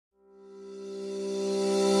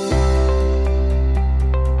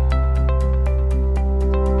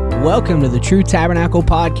Welcome to the True Tabernacle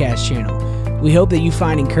Podcast channel. We hope that you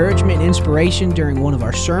find encouragement and inspiration during one of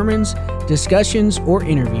our sermons, discussions, or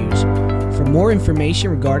interviews. For more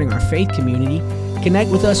information regarding our faith community,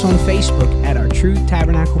 connect with us on Facebook at our True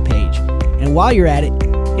Tabernacle page. And while you're at it,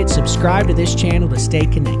 hit subscribe to this channel to stay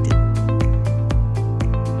connected.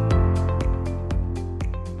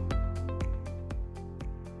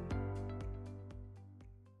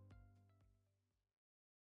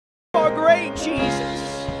 Our great Jesus.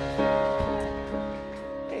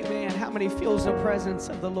 Amen. How many feels the presence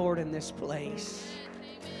of the Lord in this place?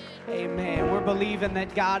 Amen. We're believing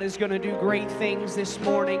that God is going to do great things this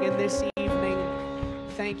morning and this evening.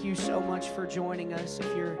 Thank you so much for joining us.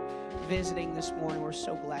 If you're visiting this morning, we're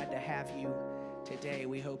so glad to have you today.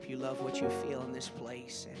 We hope you love what you feel in this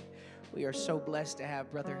place. And we are so blessed to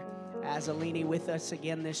have Brother Azzolini with us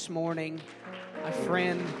again this morning. My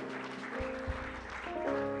friend.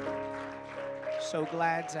 So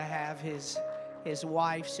glad to have his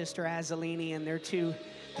wife, Sister Azzolini, and their two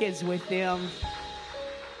kids with them.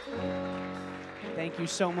 Thank you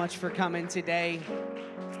so much for coming today.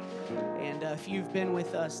 And if you've been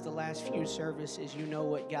with us the last few services, you know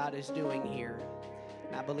what God is doing here.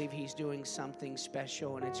 And I believe He's doing something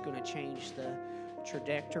special, and it's going to change the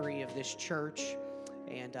trajectory of this church.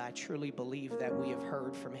 And I truly believe that we have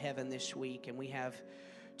heard from heaven this week, and we have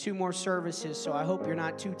 2 more services, so I hope you're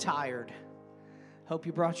not too tired. Hope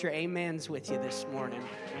you brought your amens with you this morning.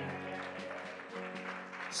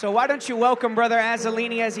 So why don't you welcome Brother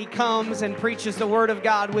Azzolini as he comes and preaches the Word of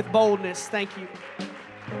God with boldness. Thank you.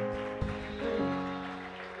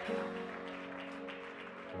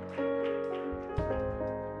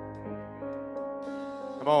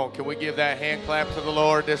 Come on, can we give that hand clap to the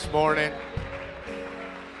Lord this morning?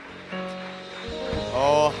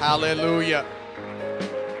 Oh, hallelujah.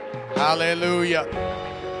 Hallelujah.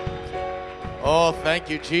 Oh, thank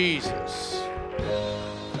you, Jesus.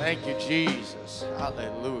 Thank you, Jesus.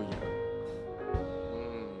 Hallelujah.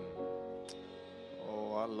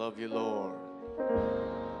 Oh, I love you, Lord.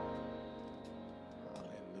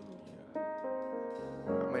 Hallelujah.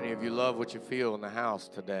 How many of you love what you feel in the house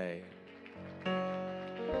today? Amen.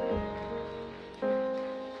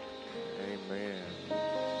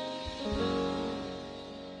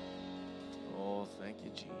 Oh, thank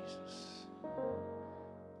you, Jesus.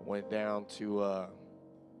 I went down to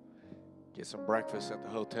get some breakfast at the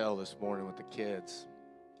hotel this morning with the kids,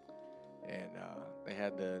 and they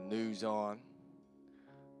had the news on.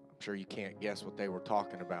 I'm sure you can't guess what they were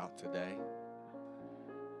talking about today.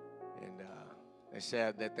 And they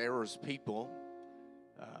said that there was people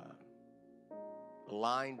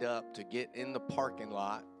lined up to get in the parking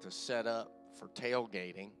lot to set up for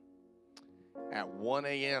tailgating at 1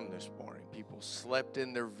 a.m. this morning. People slept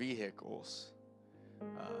in their vehicles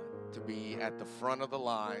to be at the front of the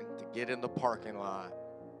line, to get in the parking lot,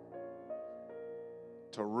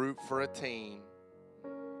 to root for a team.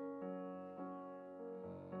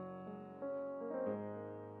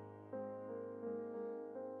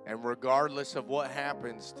 And regardless of what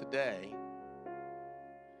happens today,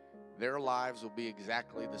 their lives will be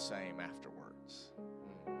exactly the same afterwards.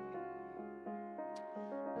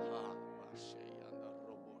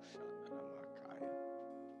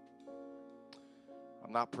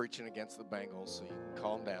 I'm not preaching against the Bengals, so you can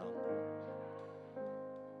calm down.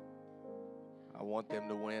 I want them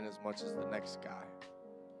to win as much as the next guy.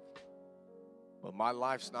 But my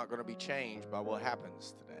life's not going to be changed by what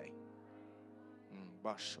happens today.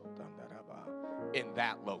 In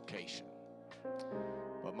that location.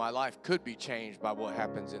 But my life could be changed by what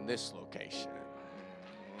happens in this location.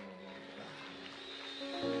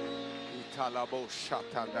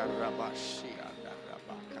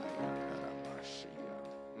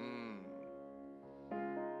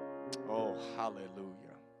 Oh,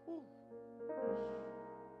 hallelujah.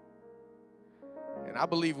 And I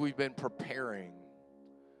believe we've been preparing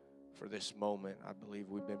for this moment. I believe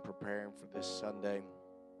we've been preparing for this Sunday.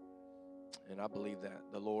 And I believe that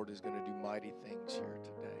the Lord is going to do mighty things here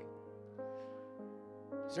today.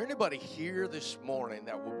 Is there anybody here this morning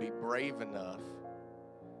that will be brave enough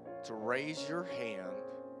to raise your hand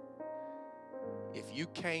if you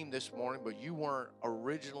came this morning but you weren't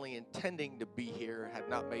originally intending to be here, had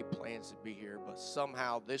not made plans to be here, but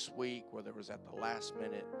somehow this week, whether it was at the last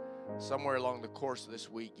minute, somewhere along the course of this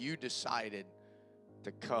week, you decided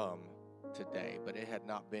to come today, but it had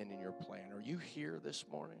not been in your plan. Are you here this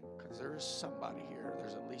morning? Because there is somebody here.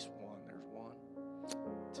 There's at least one. There's 1,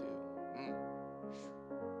 2.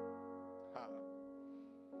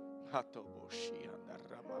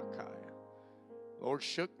 Lord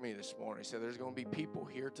shook me this morning. He said there's going to be people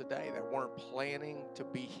here today that weren't planning to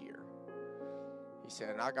be here. He said,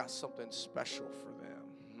 and I got something special for them.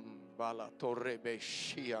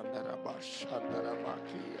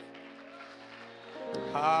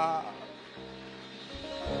 Ah.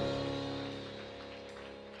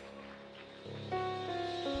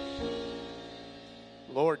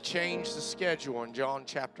 Lord changed the schedule in John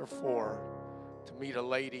chapter 4 to meet a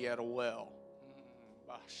lady at a well.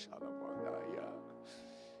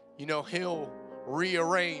 You know, He'll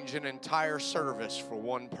rearrange an entire service for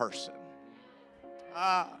one person.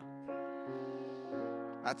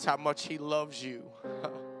 That's how much He loves you.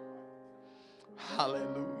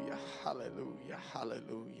 Hallelujah, hallelujah,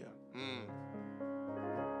 hallelujah.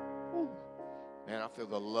 Man, I feel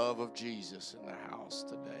the love of Jesus in the house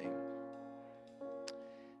today.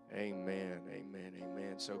 Amen, amen,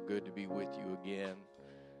 amen. So good to be with you again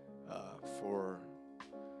for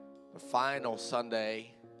the final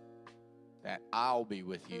Sunday that I'll be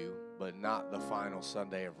with you, but not the final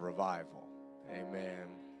Sunday of revival. Amen.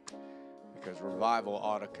 Because revival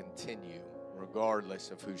ought to continue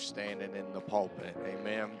regardless of who's standing in the pulpit.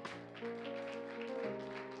 Amen.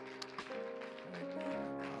 Amen.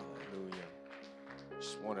 Hallelujah.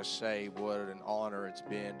 Just want to say what an honor it's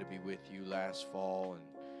been to be with you last fall and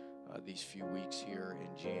these few weeks here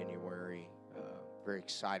in January. Very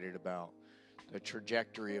excited about the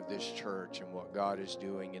trajectory of this church and what God is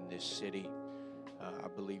doing in this city. I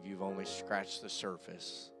believe you've only scratched the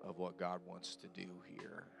surface of what God wants to do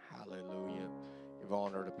here. Hallelujah. Give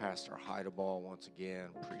honor to Pastor Heideball once again.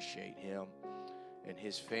 Appreciate him and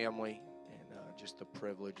his family and just the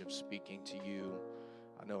privilege of speaking to you.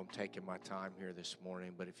 I know I'm taking my time here this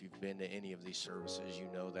morning, but if you've been to any of these services, you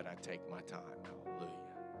know that I take my time. Hallelujah.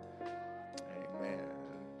 Amen.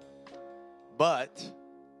 But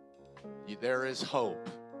there is hope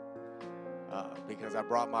because I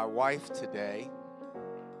brought my wife today.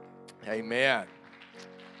 Amen.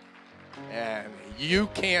 And you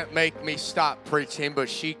can't make me stop preaching, but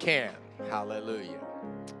she can. Hallelujah.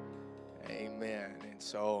 Amen. And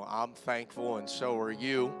so I'm thankful, and so are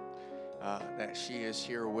you, that she is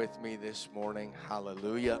here with me this morning.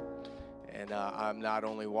 Hallelujah. And I'm not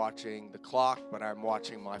only watching the clock, but I'm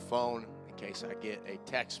watching my phone in case I get a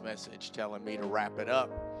text message telling me to wrap it up.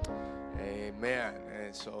 Amen.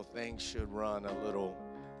 And so things should run a little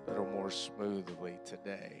more smoothly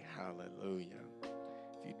today. Hallelujah.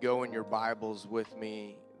 If you'd go in your Bibles with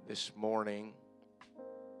me this morning,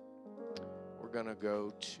 we're going to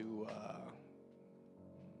go to,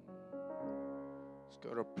 let's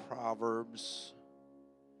go to Proverbs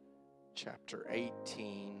chapter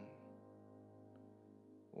 18.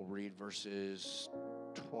 We'll read verses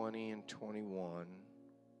 20 and 21.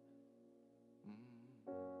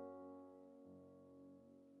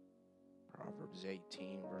 Proverbs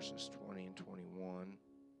 18, verses 20 and 21.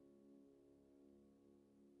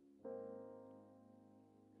 And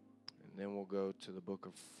then we'll go to the book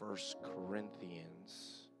of 1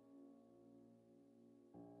 Corinthians,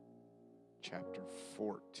 chapter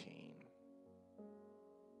 14.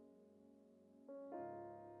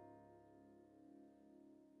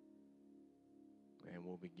 And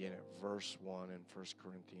we'll begin at verse 1 in 1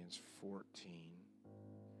 Corinthians 14.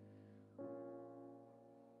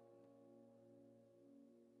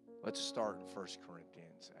 Let's start in 1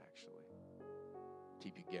 Corinthians, actually.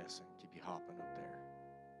 Keep you guessing, keep you hopping up there.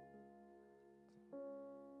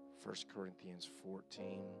 1 Corinthians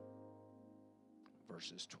 14,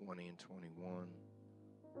 verses 20 and 21.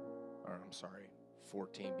 Or, I'm sorry,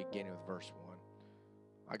 14, beginning with verse 1.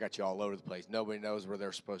 I got you all over the place. Nobody knows where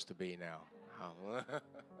they're supposed to be now.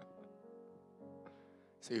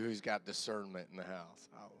 See who's got discernment in the house.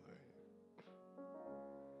 Hallelujah.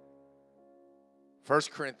 1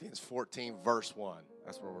 Corinthians 14, verse 1.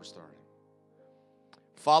 That's where we're starting.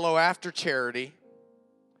 Follow after charity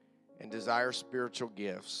and desire spiritual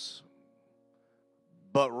gifts,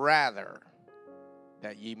 but rather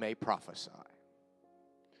that ye may prophesy.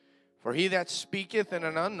 For he that speaketh in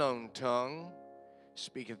an unknown tongue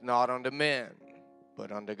speaketh not unto men,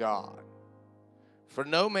 but unto God. For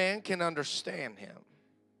no man can understand him.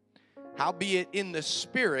 Howbeit in the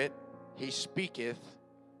Spirit he speaketh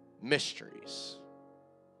mysteries.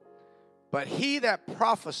 But he that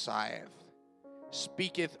prophesieth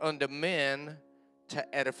speaketh unto men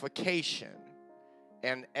to edification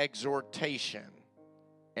and exhortation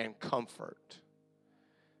and comfort.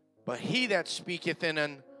 But he that speaketh in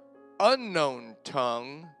an unknown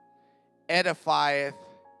tongue edifieth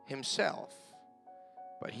himself.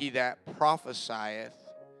 But he that prophesieth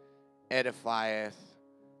edifieth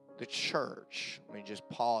the church. Let me just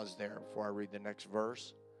pause there before I read the next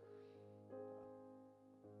verse.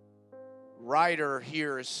 Writer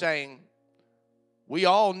here is saying, We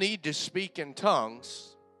all need to speak in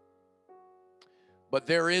tongues, but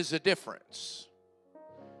there is a difference.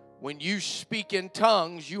 When you speak in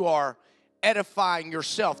tongues, you are edifying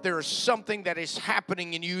yourself. There is something that is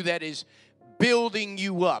happening in you that is building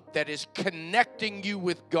you up, that is connecting you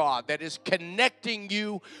with God, that is connecting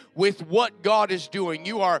you with what God is doing.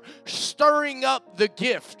 You are stirring up the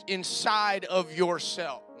gift inside of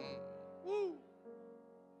yourself. Woo.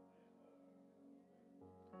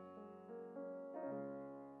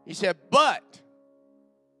 He said, but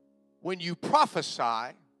when you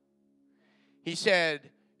prophesy, he said,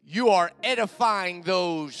 you are edifying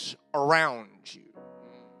those around you.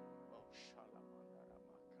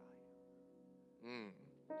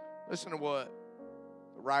 Listen to what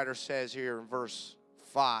the writer says here in verse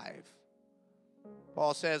 5.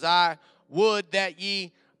 Paul says, I would that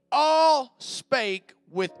ye all spake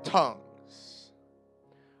with tongues.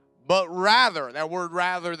 But rather, that word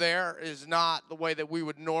rather there is not the way that we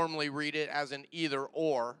would normally read it as an either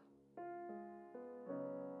or.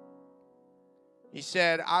 He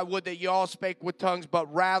said, I would that ye all spake with tongues,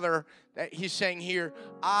 but rather, that he's saying here,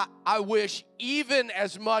 I wish even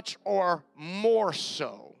as much or more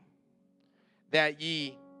so that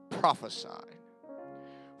ye prophesy.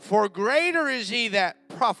 For greater is he that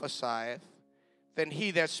prophesieth than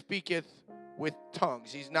he that speaketh with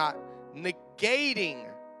tongues. He's not negating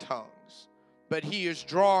tongues, but he is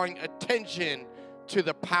drawing attention to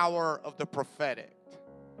the power of the prophetic.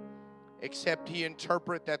 Except he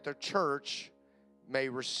interpret that the church may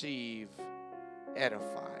receive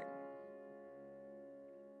edifying.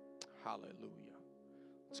 Hallelujah.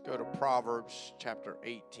 Let's go to Proverbs chapter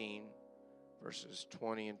 18, verses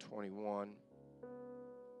 20 and 21.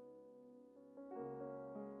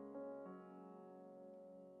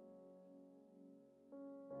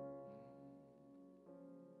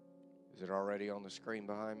 Is it already on the screen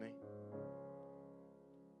behind me?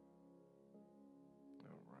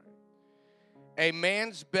 A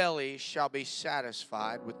man's belly shall be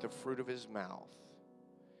satisfied with the fruit of his mouth,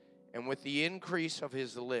 and with the increase of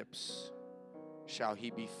his lips shall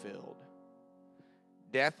he be filled.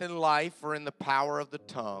 Death and life are in the power of the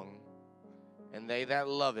tongue, and they that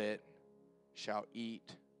love it shall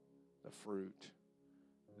eat the fruit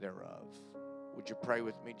thereof. Would you pray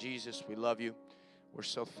with me? Jesus, we love you. We're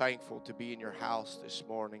so thankful to be in your house this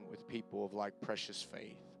morning with people of like precious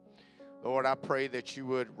faith. Lord, I pray that you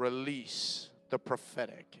would release the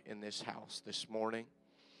prophetic in this house this morning.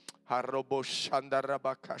 Lord,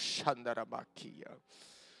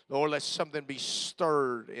 let something be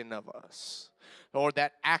stirred in of us. Lord,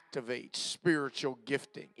 that activates spiritual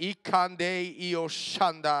gifting.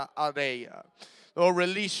 Lord,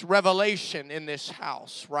 release revelation in this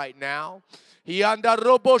house right now.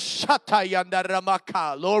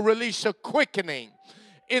 Lord, release a quickening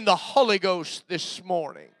in the Holy Ghost this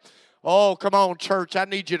morning. Oh, come on, church. I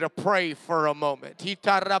need you to pray for a moment. I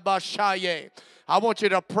want you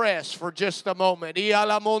to press for just a moment.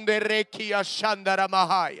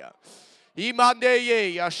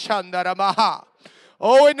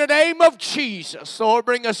 Oh, in the name of Jesus, Lord,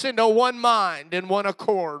 bring us into one mind and one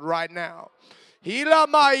accord right now.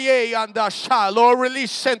 Lord,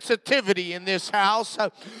 release sensitivity in this house,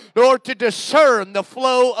 Lord, to discern the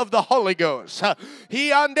flow of the Holy Ghost, and to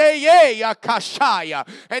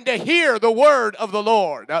hear the word of the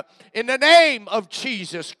Lord. In the name of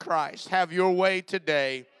Jesus Christ, have your way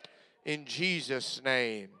today, in Jesus'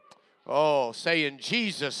 name. Oh, say in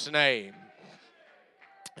Jesus' name.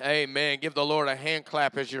 Amen. Give the Lord a hand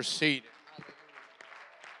clap as you're seated.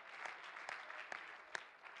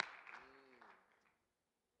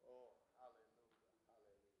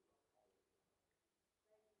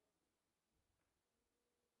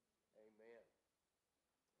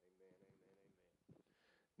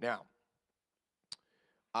 Now,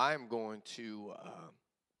 I'm going to,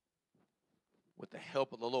 with the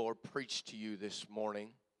help of the Lord, preach to you this morning,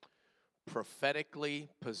 prophetically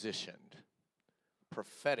positioned.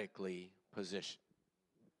 Prophetically positioned.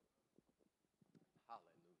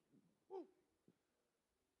 Hallelujah. Woo.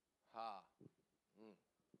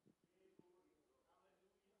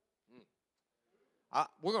 Ha.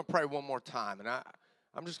 We're going to pray one more time, and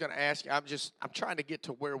I'm just going to ask you, I'm trying to get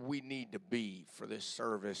to where we need to be for this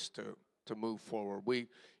service to move forward.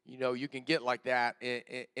 You can get like that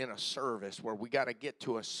in a service where we got to get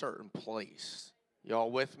to a certain place.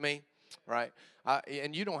 Y'all with me? Right?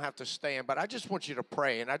 And you don't have to stand, but I just want you to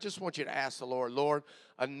pray, and I just want you to ask the Lord, Lord,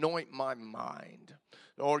 anoint my mind.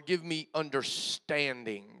 Lord, give me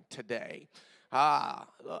understanding today.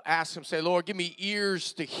 Ask him, say, Lord, give me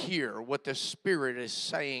ears to hear what the Spirit is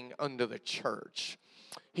saying unto the church.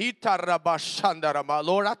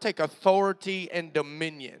 Lord, I take authority and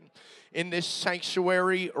dominion in this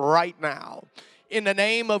sanctuary right now. In the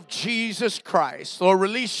name of Jesus Christ, Lord,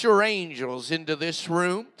 release your angels into this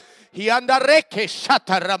room.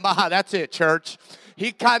 That's it, church.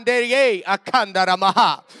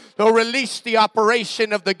 Lord, release the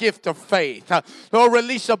operation of the gift of faith. Lord,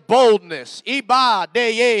 release a boldness.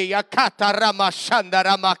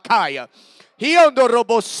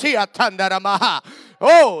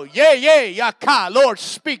 Oh, yaka. Lord,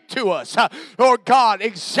 speak to us. Lord God,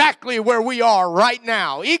 exactly where we are right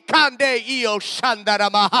now.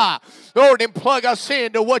 Lord, and plug us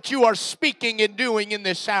into what you are speaking and doing in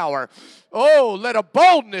this hour. Oh, let a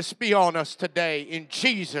boldness be on us today in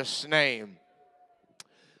Jesus' name.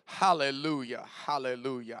 Hallelujah,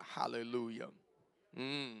 hallelujah, hallelujah.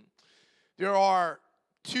 There are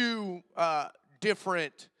two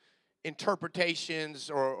different interpretations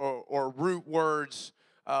or root words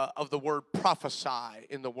of the word prophesy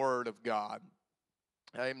in the Word of God.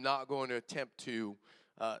 I am not going to attempt to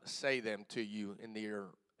say them to you in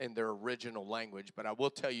their original language, but I will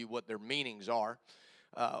tell you what their meanings are.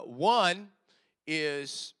 One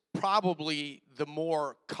is probably the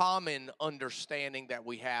more common understanding that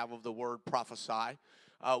we have of the word prophesy,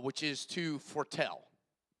 which is to foretell,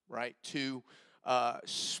 right? To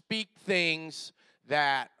speak things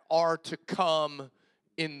that are to come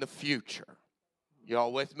in the future.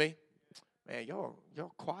 Y'all with me? Man, y'all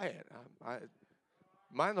quiet.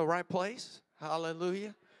 Am I in the right place?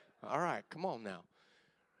 Hallelujah. All right, come on now.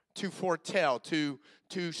 To foretell, to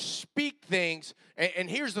speak things. And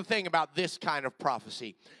here's the thing about this kind of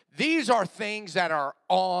prophecy. These are things that are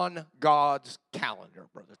on God's calendar,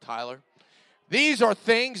 Brother Tyler. These are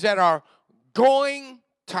things that are going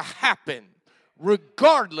to happen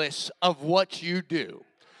regardless of what you do.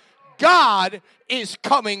 God is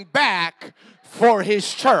coming back for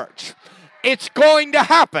His church. It's going to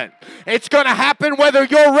happen. It's going to happen whether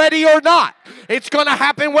you're ready or not. It's going to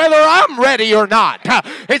happen whether I'm ready or not.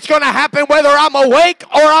 It's going to happen whether I'm awake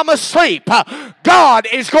or I'm asleep. God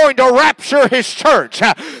is going to rapture His church.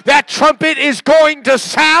 That trumpet is going to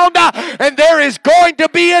sound, and there is going to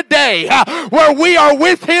be a day where we are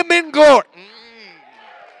with Him in glory.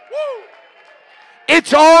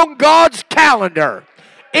 It's on God's calendar.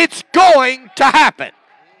 It's going to happen.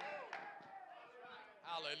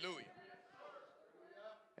 Hallelujah.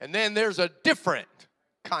 And then there's a different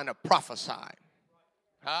kind of prophesying.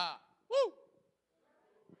 How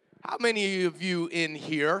many of you in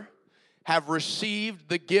here have received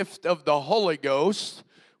the gift of the Holy Ghost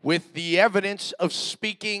with the evidence of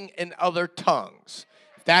speaking in other tongues?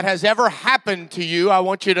 If that has ever happened to you, I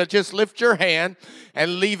want you to just lift your hand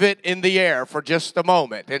and leave it in the air for just a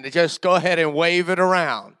moment. And just go ahead and wave it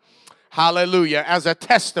around. Hallelujah. As a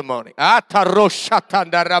testimony. And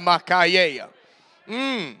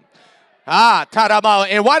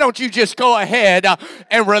why don't you just go ahead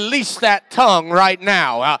and release that tongue right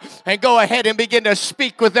now and go ahead and begin to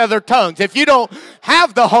speak with other tongues. If you don't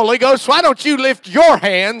have the Holy Ghost, why don't you lift your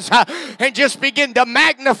hands and just begin to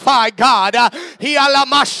magnify God. And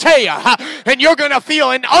you're going to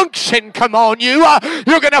feel an unction come on you.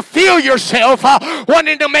 You're going to feel yourself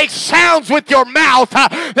wanting to make sounds with your mouth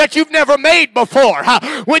that you've never made before.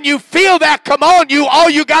 When you feel that come on you, all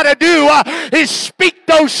you got to do is speak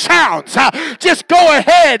those sounds. Just go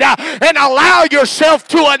ahead and allow yourself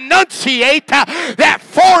to enunciate that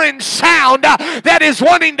foreign sound that is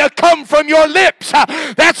wanting to come from your lips.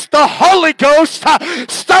 That's the Holy Ghost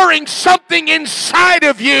stirring something inside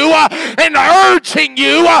of you and urging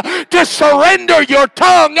you to surrender your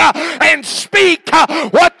tongue and speak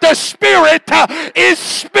what the Spirit is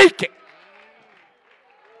speaking.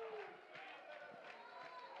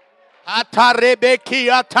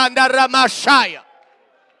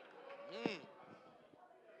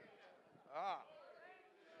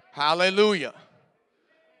 Hallelujah.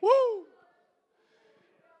 Woo.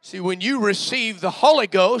 See, when you receive the Holy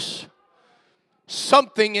Ghost,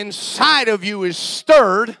 something inside of you is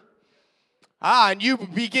stirred, and you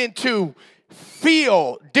begin to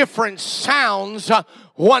feel different sounds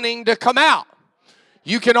wanting to come out.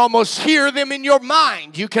 You can almost hear them in your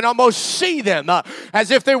mind. You can almost see them as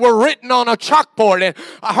if they were written on a chalkboard. And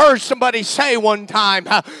I heard somebody say one time,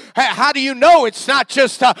 how do you know it's not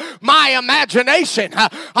just my imagination?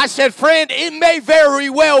 I said, friend, it may very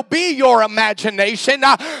well be your imagination.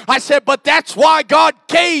 I said, but that's why God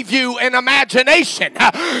gave you an imagination,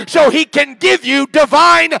 so He can give you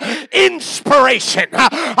divine inspiration.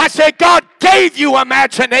 I said, God gave you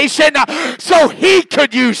imagination so He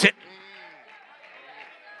could use it.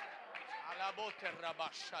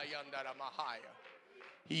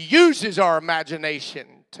 He uses our imagination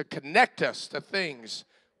to connect us to things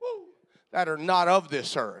that are not of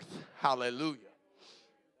this earth. Hallelujah.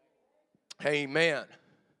 Amen.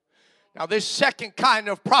 Now, this second kind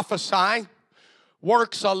of prophesying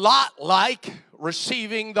works a lot like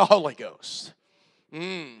receiving the Holy Ghost.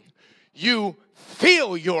 You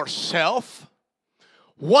feel yourself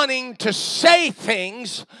wanting to say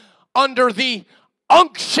things under the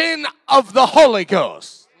unction of the Holy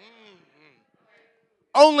Ghost.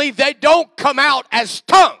 Only they don't come out as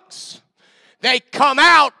tongues. They come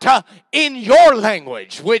out in your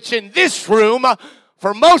language, which in this room,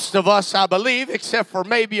 for most of us, I believe, except for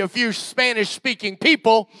maybe a few Spanish-speaking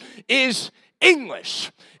people, is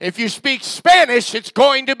English. If you speak Spanish, it's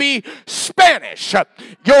going to be Spanish.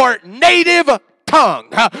 Your native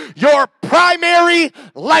tongue, your primary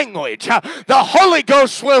language. The Holy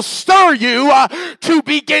Ghost will stir you to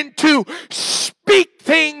begin to speak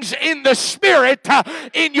things in the Spirit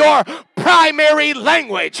in your primary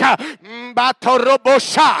language. The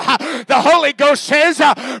Holy Ghost says,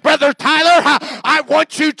 Brother Tyler, I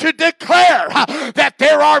want you to declare that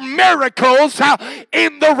there are miracles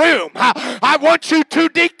in the room. I want you to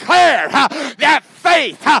declare that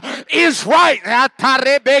faith is right.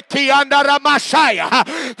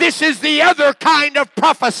 This is the other kind of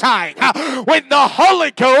prophesying. When the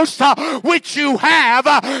Holy Ghost, which you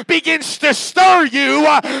have, begins to stir you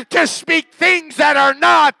to speak things that are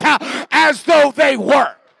not as though they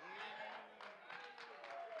were.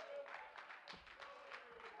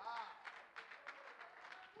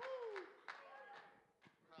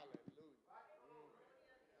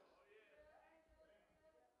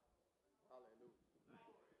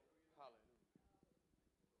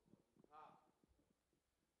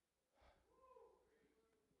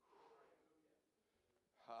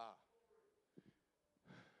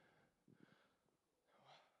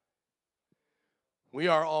 We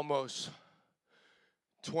are almost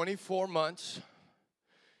 24 months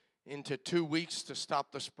into 2 weeks to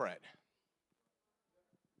stop the spread.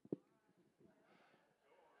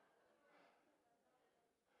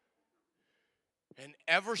 And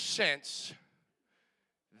ever since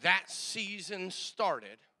that season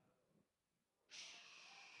started,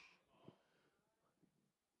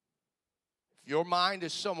 if your mind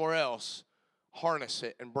is somewhere else, harness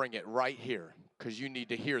it and bring it right here, because you need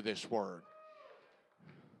to hear this word.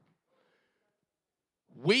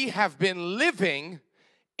 We have been living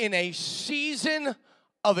in a season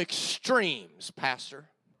of extremes, Pastor.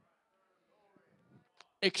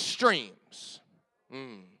 Extremes.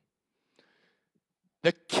 The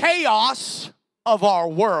chaos of our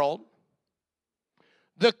world,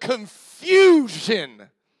 the confusion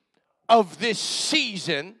of this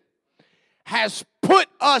season has put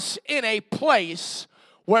us in a place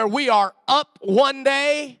where we are up one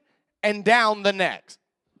day and down the next.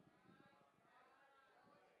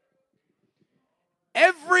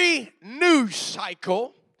 Every news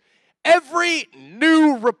cycle, every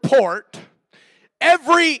new report,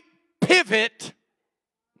 every pivot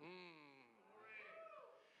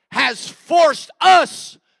has forced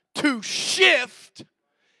us to shift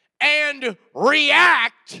and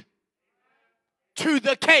react to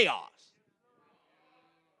the chaos.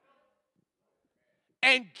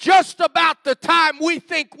 And just about the time we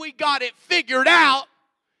think we got it figured out,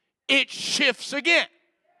 it shifts again.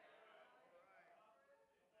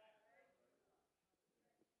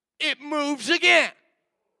 It moves again.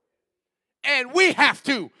 And we have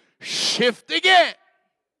to shift again,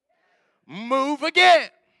 move again,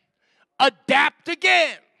 adapt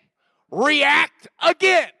again, react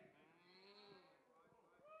again.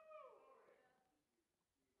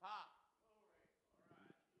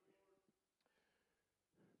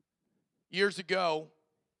 Years ago,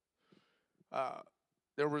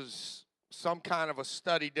 there was some kind of a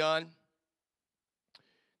study done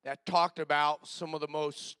that talked about some of the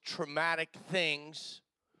most traumatic things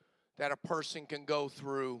that a person can go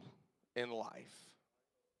through in life,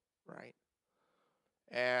 right?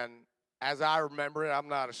 And as I remember it, I'm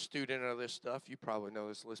not a student of this stuff. You probably know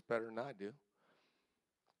this list better than I do.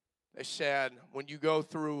 They said when you go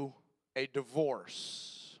through a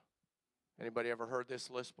divorce, anybody ever heard this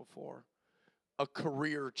list before? A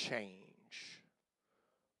career change,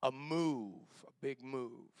 a move, a big move,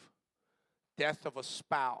 death of a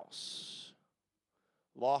spouse,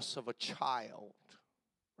 loss of a child,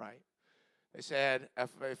 right? They said,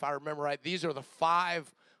 if I remember right, these are the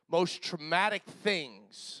 5 most traumatic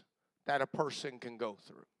things that a person can go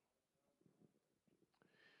through.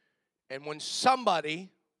 And when somebody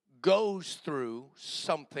goes through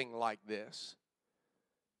something like this,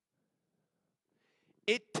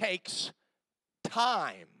 it takes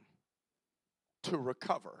time to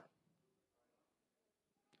recover.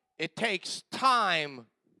 It takes time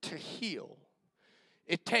to heal.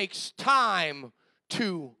 It takes time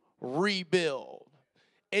to rebuild.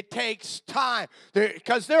 It takes time,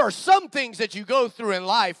 because there are some things that you go through in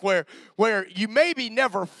life where you maybe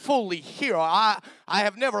never fully heal. I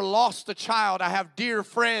have never lost a child. I have dear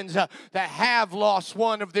friends that have lost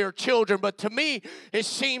one of their children. But to me, it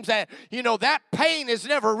seems that, that pain is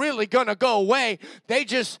never really going to go away. They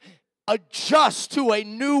just adjust to a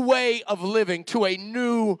new way of living, to a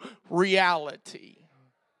new reality.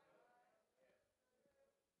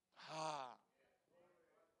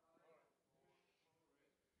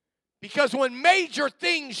 Because when major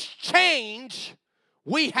things change,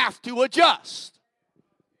 we have to adjust.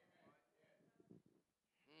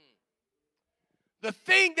 The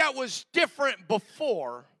thing that was different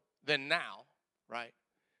before than now, right?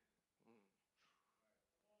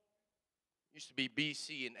 Used to be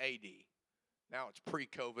BC and AD. Now it's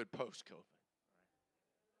pre-COVID, post-COVID.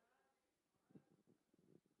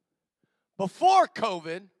 Before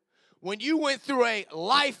COVID, when you went through a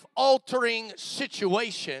life-altering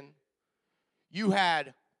situation, you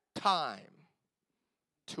had time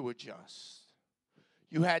to adjust.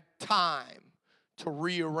 You had time to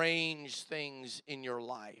rearrange things in your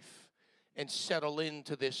life and settle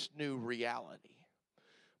into this new reality.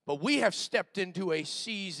 But we have stepped into a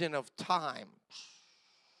season of time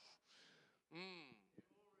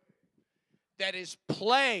that is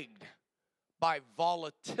plagued by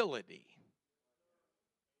volatility.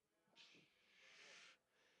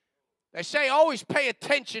 They say always pay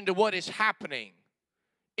attention to what is happening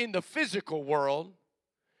in the physical world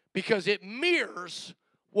because it mirrors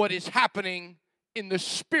what is happening in the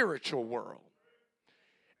spiritual world.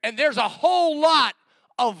 And there's a whole lot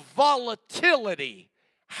of volatility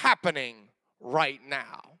happening right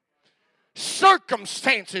now.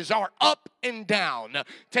 Circumstances are up and down.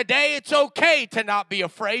 Today it's okay to not be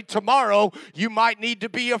afraid. Tomorrow you might need to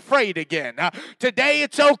be afraid again. Today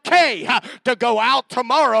it's okay to go out.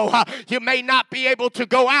 Tomorrow you may not be able to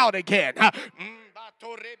go out again.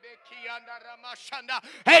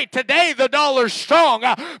 Hey, today the dollar's strong,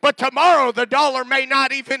 but tomorrow the dollar may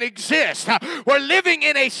not even exist. We're living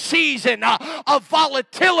in a season of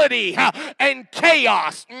volatility and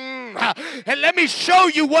chaos. And let me show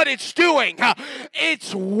you what it's doing.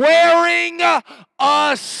 It's wearing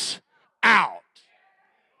us out.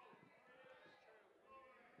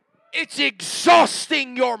 It's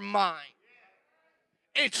exhausting your mind.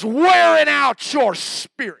 It's wearing out your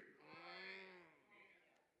spirit.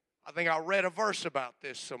 I think I read a verse about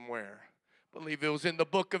this somewhere. I believe it was in the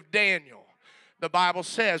book of Daniel. The Bible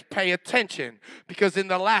says, pay attention, because in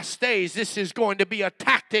the last days, this is going to be a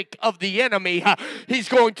tactic of the enemy. He's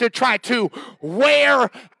going to try to wear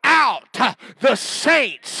out the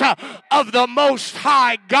saints of the Most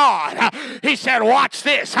High God. He said, watch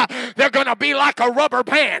this. They're going to be like a rubber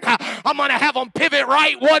band. I'm going to have them pivot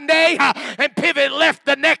right one day and pivot left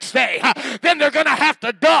the next day. Then they're going to have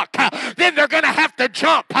to duck. Then they're going to have to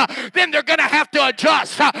jump. Then they're going to have to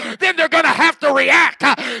adjust. Then they're going to have to react.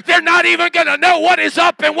 They're not even going to know what is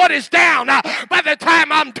up and what is down by the time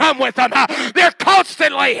I'm done with them. They're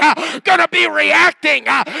constantly going to be reacting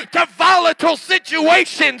to volatile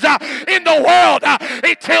situations in the world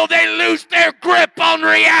until they lose their grip on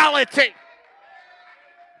reality.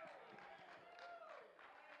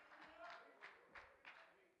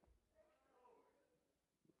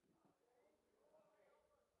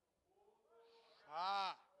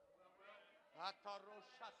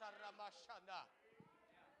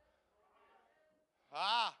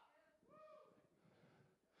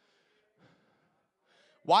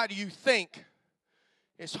 Why do you think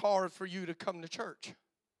it's hard for you to come to church?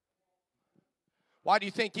 Why do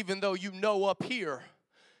you think even though you know up here,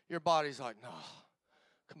 your body's like, no,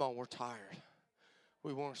 come on, we're tired.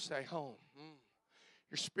 We want to stay home.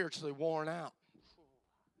 You're spiritually worn out.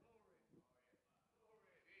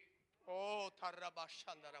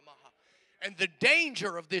 And the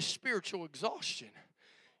danger of this spiritual exhaustion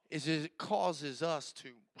is it causes us to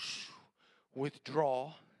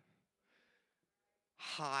withdraw,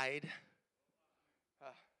 hide.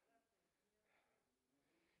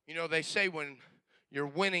 They say when you're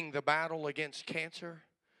winning the battle against cancer,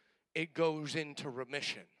 it goes into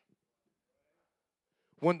remission.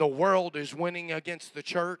 When the world is winning against the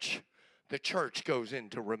church goes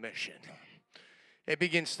into remission. It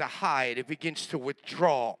begins to hide. It begins to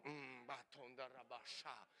withdraw.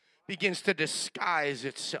 Begins to disguise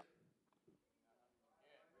itself.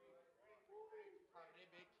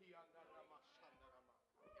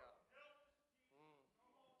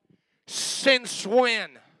 Since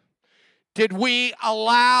when did we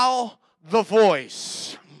allow the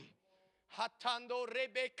voice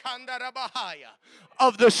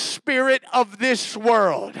of the spirit of this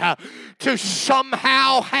world to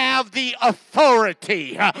somehow have the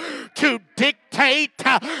authority to dictate,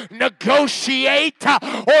 negotiate,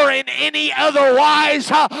 or in any otherwise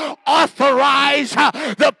authorize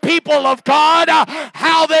the people of God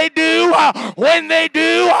how they do, when they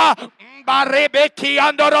do, how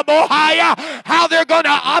they're going to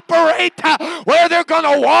operate, where they're going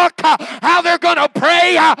to walk, how they're going to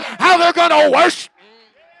pray, how they're going to worship.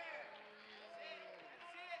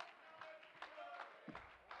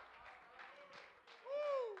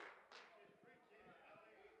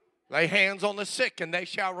 Lay hands on the sick and they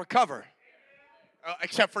shall recover.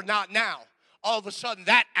 Except for not now. All of a sudden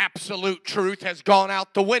that absolute truth has gone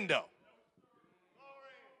out the window.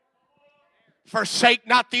 Forsake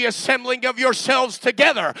not the assembling of yourselves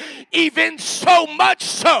together, even so much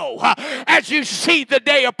so as you see the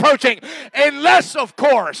day approaching. Unless, of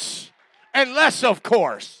course,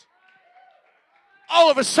 all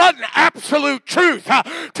of a sudden, absolute truth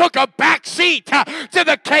took a back seat to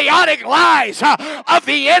the chaotic lies of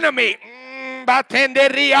the enemy. And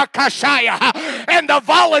the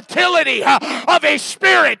volatility of a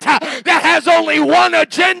spirit that has only one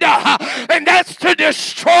agenda, and that's to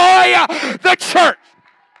destroy the church.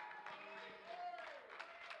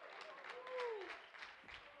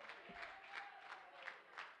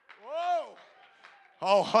 Whoa.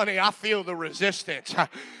 Oh, honey, I feel the resistance.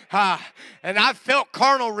 And I've felt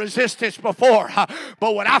carnal resistance before.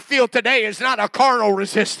 But what I feel today is not a carnal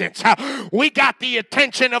resistance. We got the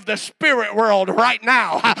attention of the spirit world right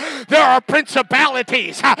now. There are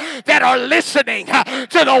principalities that are listening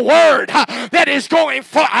to the word that is going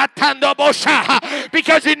for.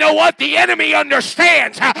 Because you know what? The enemy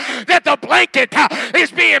understands that the blanket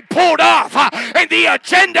is being pulled off. And the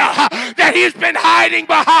agenda that he's been hiding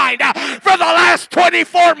behind for the last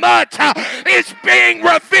 24 months is being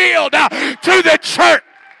revealed to the church.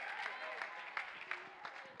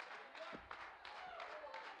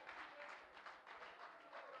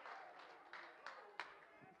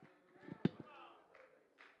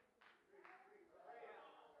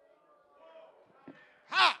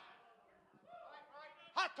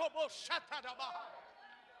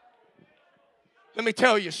 Let me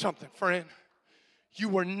tell you something, friend. You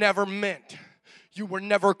were never meant. You were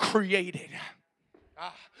never created.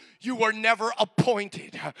 You were never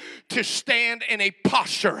appointed to stand in a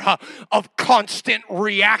posture of constant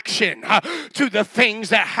reaction to the things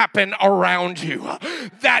that happen around you.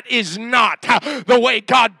 That is not the way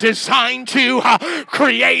God designed you,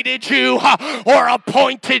 created you, or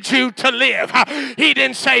appointed you to live. He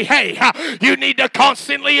didn't say, hey, you need to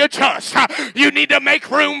constantly adjust. You need to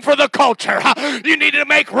make room for the culture. You need to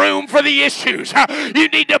make room for the issues. You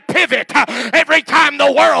need to pivot every time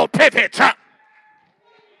the world pivots.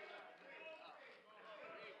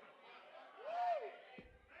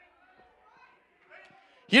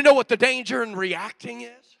 You know what the danger in reacting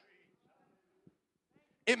is?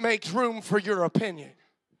 It makes room for your opinion.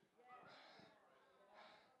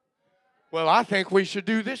 Well, I think we should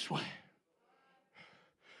do this way.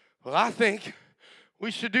 Well, I think we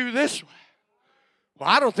should do this way. Well,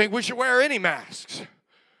 I don't think we should wear any masks.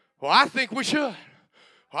 Well, I think we should.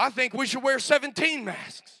 Well, I think we should wear 17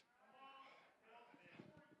 masks.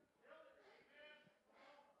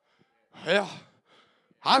 Well,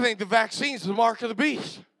 I think the vaccine's the mark of the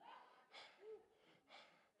beast.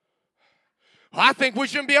 Well, I think we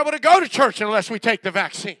shouldn't be able to go to church unless we take the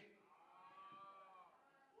vaccine.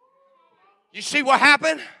 You see what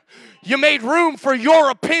happened? You made room for your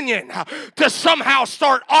opinion to somehow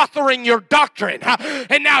start authoring your doctrine.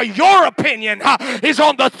 And now your opinion is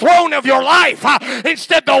on the throne of your life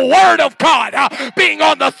instead the word of God being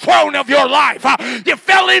on the throne of your life. You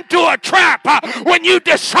fell into a trap when you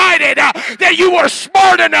decided that you were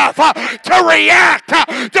smart enough to react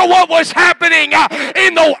to what was happening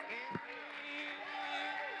in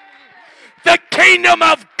the kingdom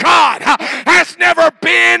of God has never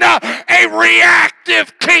been a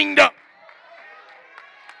reactive kingdom.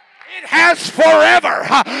 It has forever,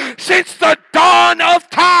 since the dawn of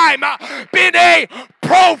time, been a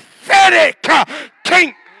prophetic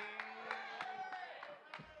kingdom.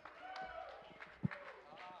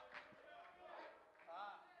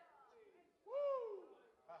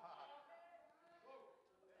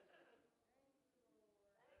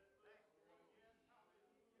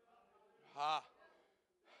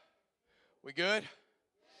 We good?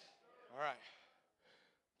 All right.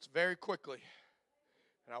 It's very quickly,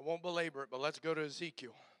 and I won't belabor it, but let's go to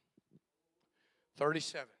Ezekiel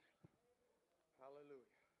 37. Hallelujah.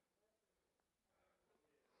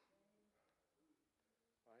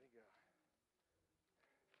 Mighty God.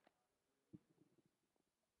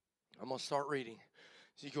 I'm going to start reading.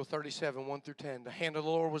 Ezekiel 37, 1 through 10. The hand of the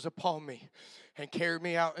Lord was upon me and carried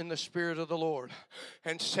me out in the spirit of the Lord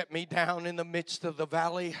and set me down in the midst of the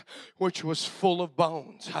valley which was full of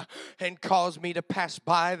bones and caused me to pass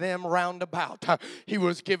by them round about. He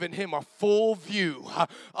was giving him a full view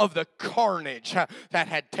of the carnage that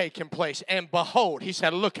had taken place. And behold, he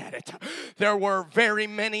said, look at it. There were very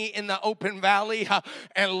many in the open valley,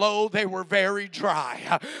 and lo, they were very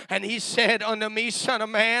dry. And he said unto me, Son of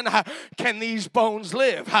man, can these bones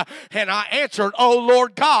live? And I answered, O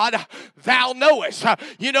Lord God, thou knowest.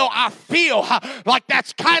 You know, I feel like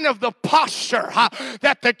that's kind of the posture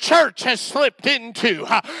that the church has slipped into.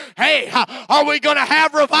 Hey, are we going to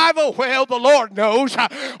have revival? Well, the Lord knows.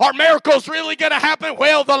 Are miracles really going to happen?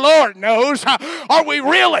 Well, the Lord knows. Are we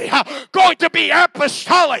really going to be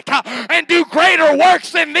apostolic and do greater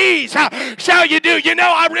works than these? Shall you do? You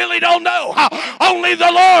know, I really don't know. Only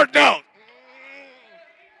the Lord knows.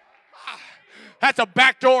 That's a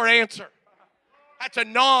backdoor answer. That's a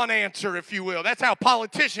non-answer, if you will. That's how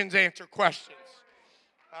politicians answer questions.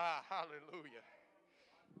 Hallelujah.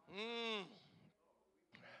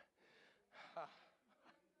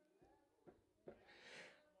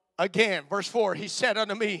 Again, verse 4, he said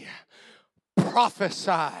unto me,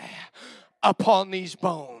 prophesy upon these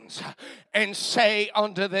bones, and say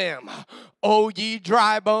unto them, O ye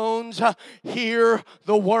dry bones, hear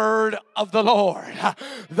the word of the Lord.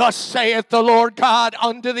 Thus saith the Lord God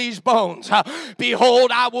unto these bones, behold,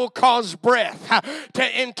 I will cause breath to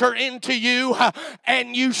enter into you,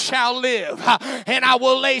 and you shall live. And I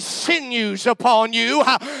will lay sinews upon you,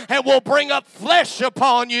 and will bring up flesh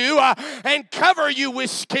upon you, and cover you with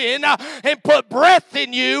skin, and put breath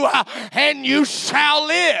in you, and you shall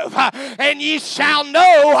live. And ye shall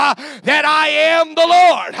know that I am the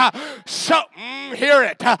Lord. So, hear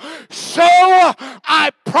it. So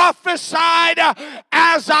I prophesied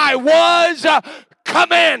as I was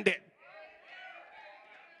commanded.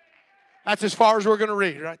 That's as far as we're going to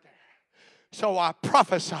read right there. So I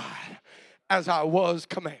prophesied as I was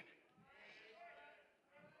commanded.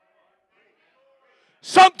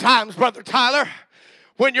 Sometimes, Brother Tyler,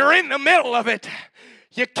 when you're in the middle of it,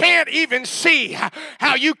 you can't even see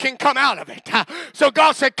how you can come out of it. So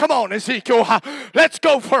God said, come on, Ezekiel, let's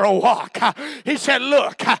go for a walk. He said,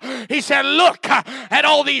 look at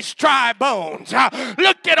all these dry bones.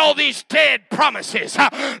 Look at all these dead promises.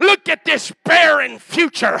 Look at this barren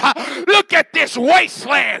future. Look at this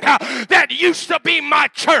wasteland that used to be my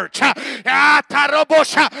church. Let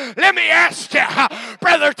me ask you,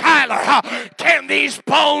 Brother Tyler, can these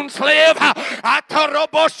bones live?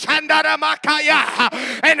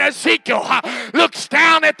 And Ezekiel looks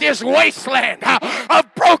down at this wasteland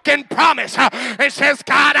of broken promise and says,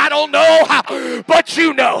 God, I don't know, but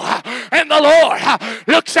you know. And the Lord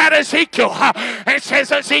looks at Ezekiel and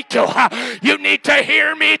says, Ezekiel, you need to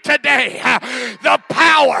hear me today. The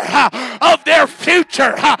power of their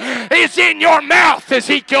future is in your mouth,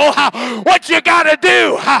 Ezekiel. What you got to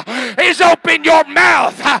do is open your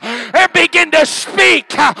mouth and begin to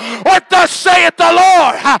speak what thus saith the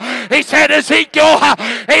Lord. He said, Ezekiel,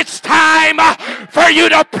 it's time for you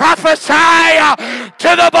to prophesy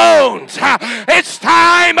to the bones. It's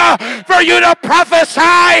time for you to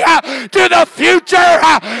prophesy to the future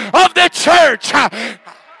of the church.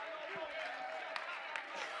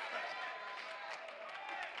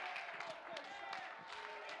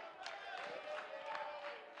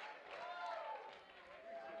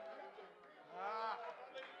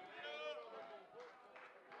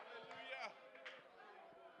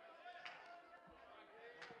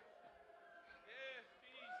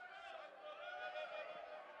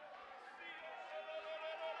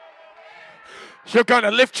 You're going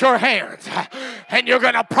to lift your hands and you're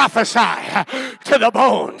going to prophesy to the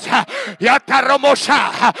bones.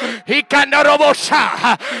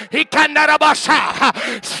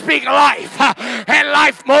 Speak life and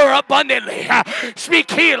life more abundantly.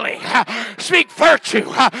 Speak healing. Speak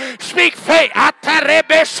virtue. Speak faith.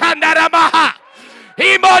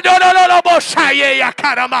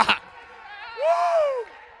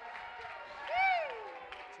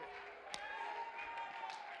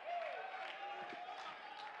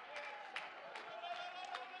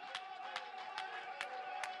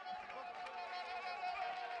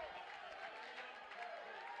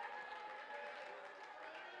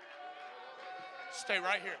 Stay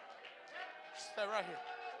right here. Stay right here.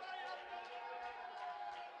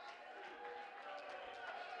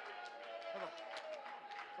 Come on.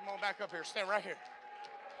 Come on back up here. Stand right here.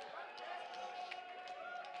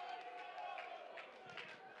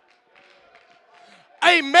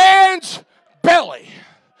 A man's belly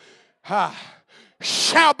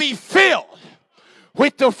shall be filled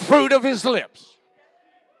with the fruit of his lips.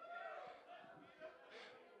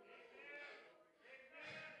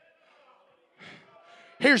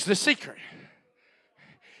 Here's the secret.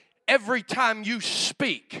 Every time you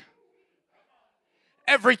speak,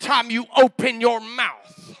 every time you open your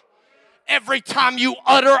mouth, every time you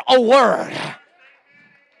utter a word,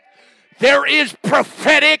 there is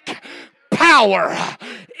prophetic power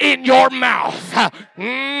in your mouth.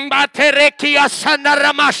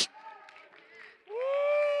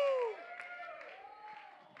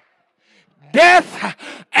 Death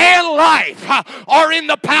and life are in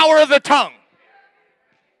the power of the tongue.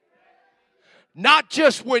 Not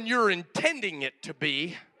just when you're intending it to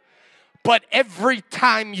be, but every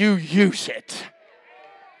time you use it.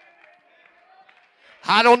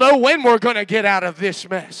 I don't know when we're going to get out of this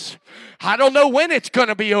mess. I don't know when it's going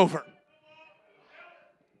to be over.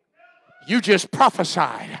 You just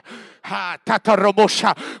prophesied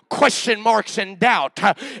question marks and doubt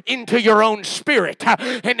into your own spirit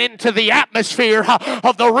and into the atmosphere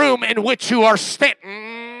of the room in which you are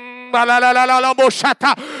standing.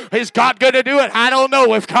 Is God going to do it? I don't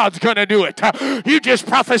know if God's going to do it. You just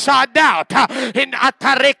prophesied doubt.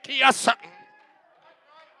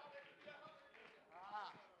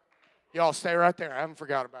 Y'all stay right there. I haven't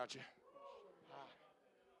forgot about you.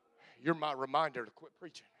 You're my reminder to quit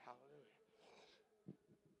preaching.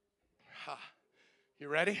 Hallelujah. You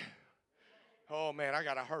ready? Oh, man, I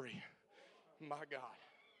got to hurry. My God.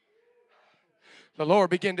 The Lord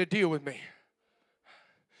began to deal with me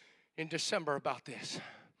in December about this.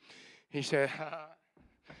 He said,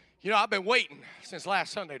 I've been waiting since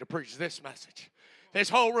last Sunday to preach this message. This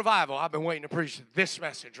whole revival, I've been waiting to preach this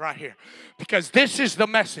message right here. Because this is the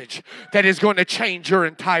message that is going to change your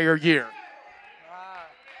entire year.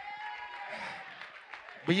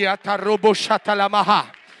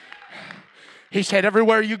 He said,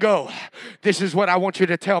 everywhere you go, this is what I want you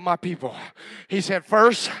to tell my people. He said,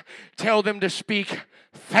 first, tell them to speak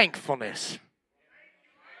thankfulness.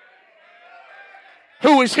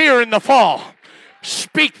 Who is here in the fall?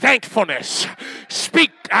 Speak thankfulness.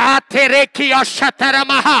 Speak. Lord,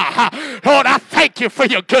 I thank you for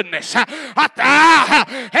your goodness. I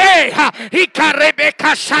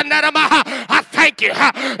thank you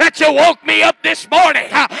that you woke me up this morning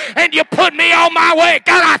and you put me on my way.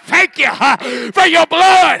 God, I thank you for your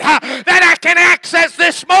blood that I can access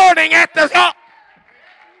this morning at the...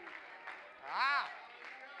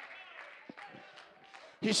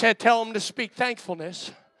 He said, tell them to speak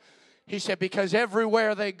thankfulness. He said, because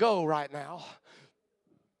everywhere they go right now,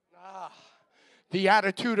 the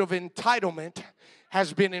attitude of entitlement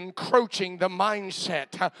has been encroaching the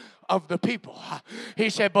mindset of the people. He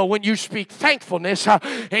said, but when you speak thankfulness,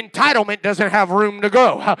 entitlement doesn't have room to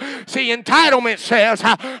go. See, entitlement says,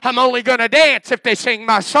 I'm only going to dance if they sing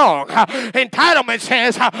my song. Entitlement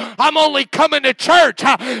says, I'm only coming to church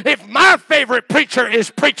if my favorite preacher is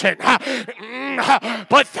preaching.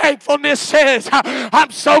 But thankfulness says,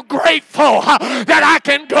 I'm so grateful that I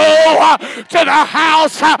can go to the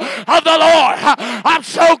house of the Lord. I'm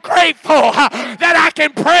so grateful that I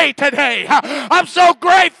can pray today. I'm so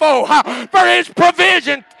grateful for his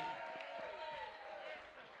provision.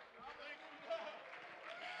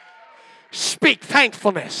 Speak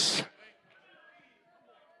thankfulness.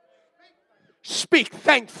 Speak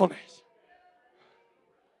thankfulness.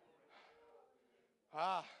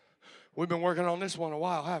 We've been working on this one a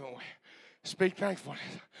while, haven't we? Speak thankfulness.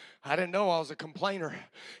 I didn't know I was a complainer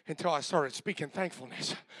until I started speaking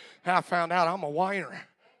thankfulness. And I found out I'm a whiner.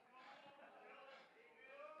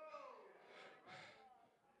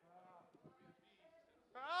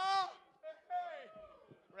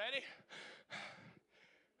 Ready?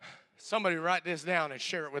 Somebody write this down and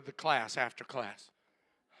share it with the class after class.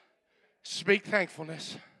 Speak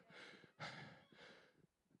thankfulness.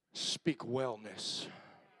 Speak wellness.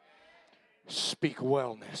 Speak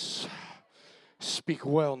wellness. Speak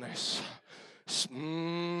wellness.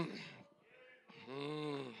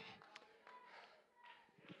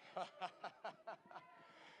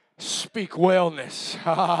 Speak wellness.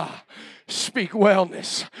 Speak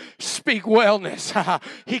wellness. Speak wellness.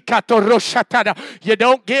 You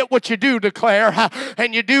don't get what you do declare,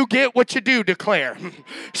 and you do get what you do declare.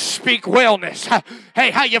 Speak wellness.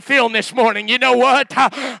 Hey, how you feeling this morning? You know what?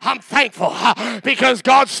 I'm thankful because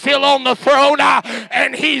God's still on the throne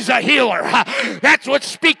and he's a healer. That's what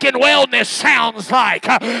speaking wellness sounds like.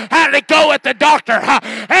 How did it go at the doctor?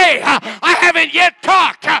 Hey, I haven't yet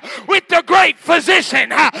talked with the great physician.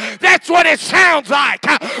 That's what it sounds like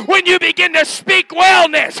when you begin to speak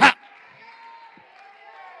wellness.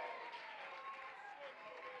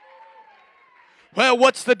 Well,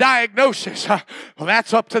 what's the diagnosis? Well,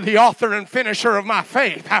 that's up to the author and finisher of my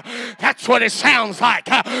faith. That's what it sounds like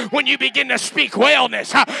when you begin to speak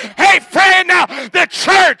wellness. Hey, friend, the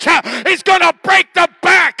church is going to break the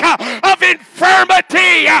back of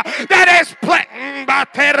infirmity that has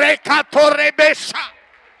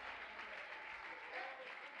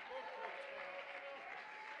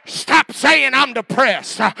Stop saying I'm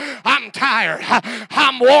depressed, I'm tired,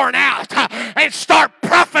 I'm worn out, and start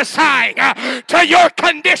prophesying to your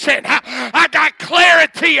condition. I got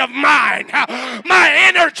clarity of mind. My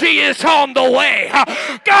energy is on the way.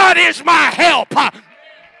 God is my help.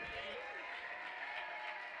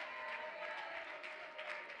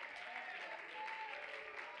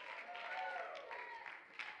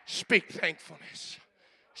 Speak thankfulness.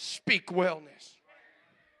 Speak wellness.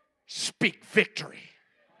 Speak victory.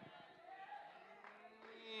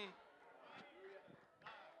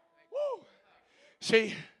 Woo. See,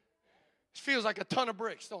 it feels like a ton of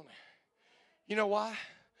bricks, don't it? You know why?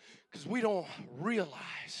 Because we don't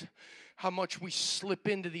realize how much we slip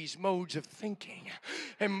into these modes of thinking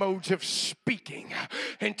and modes of speaking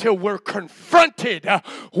until we're confronted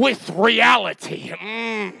with reality.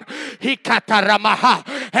 And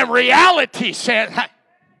reality says,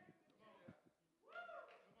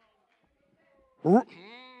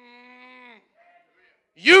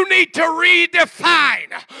 you need to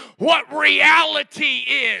redefine what reality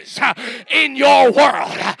is in your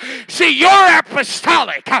world. See, you're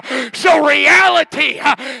apostolic, so reality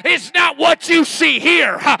is not what you see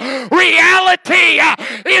here. Reality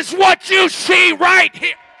is what you see right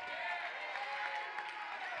here.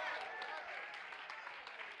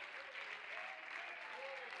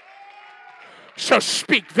 So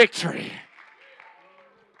speak victory.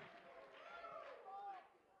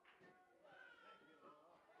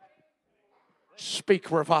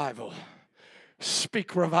 Speak revival.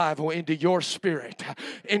 Speak revival into your spirit,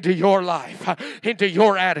 into your life, into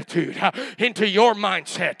your attitude, into your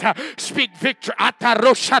mindset. Speak victory.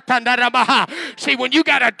 See, when you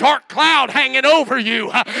got a dark cloud hanging over you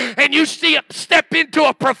and you step into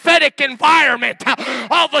a prophetic environment,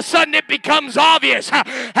 all of a sudden it becomes obvious.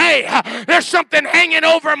 Hey, there's something hanging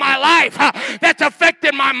over my life that's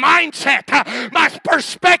affecting my mindset, my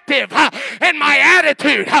perspective, and my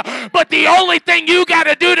attitude. But the only thing you got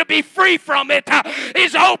to do to be free from it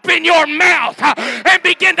is open your mouth and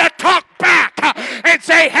begin to talk back and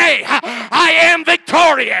say, hey, I am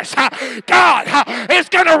victorious. God is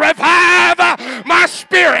going to revive my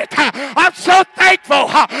spirit. I'm so thankful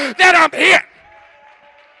that I'm here.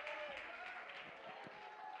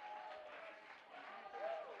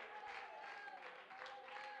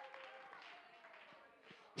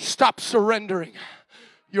 Stop surrendering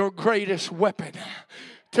your greatest weapon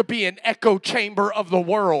to be an echo chamber of the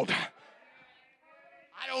world.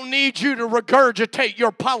 I don't need you to regurgitate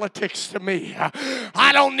your politics to me.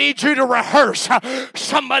 I don't need you to rehearse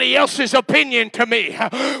somebody else's opinion to me.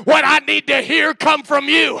 What I need to hear come from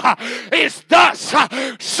you is, thus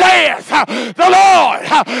saith the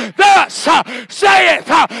Lord. Thus saith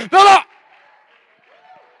the Lord.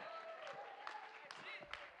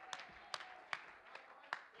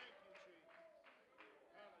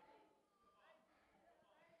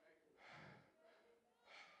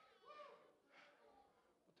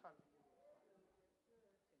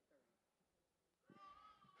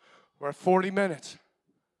 We're at 40 minutes.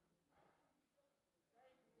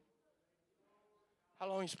 How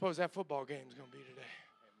long do you suppose that football game is going to be today?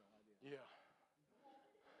 Yeah.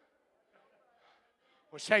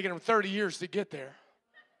 It's taking them 30 years to get there.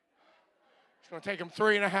 It's going to take them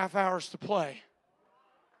 3.5 hours to play.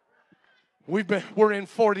 We're in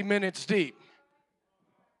 40 minutes deep.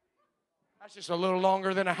 That's just a little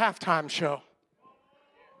longer than a halftime show.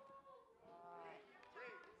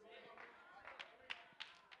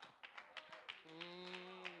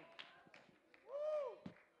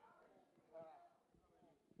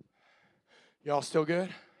 Y'all still good?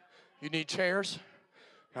 You need chairs?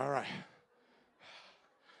 All right.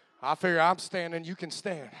 I figure I'm standing, you can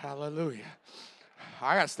stand. Hallelujah.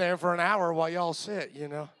 I got to stand for an hour while y'all sit, you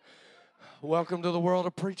know. Welcome to the world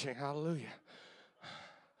of preaching. Hallelujah.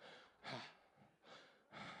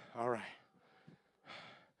 All right.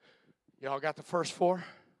 Y'all got the first four?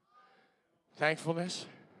 Thankfulness,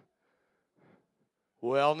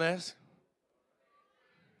 wellness,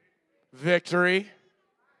 victory,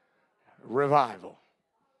 revival.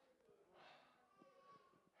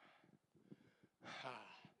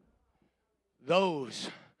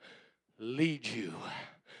 Those lead you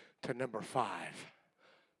to number 5,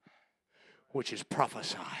 which is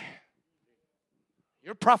prophesy.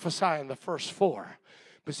 You're prophesying the first 4.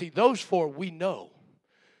 But see, those 4 we know.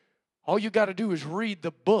 All you got to do is read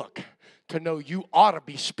the book to know you ought to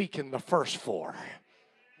be speaking the first four.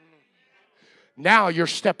 Now you're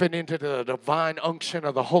stepping into the divine unction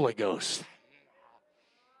of the Holy Ghost.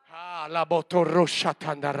 Where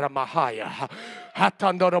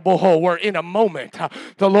in a moment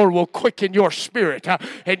the Lord will quicken your spirit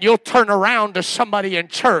and you'll turn around to somebody in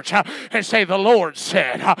church and say, the Lord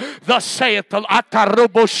said, thus saith the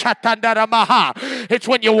It's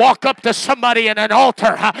when you walk up to somebody in an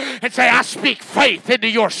altar and say, I speak faith into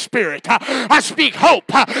your spirit. I speak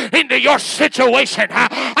hope into your situation.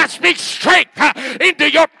 I speak strength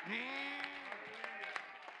into your...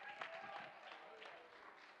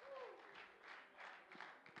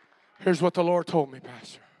 Here's what the Lord told me,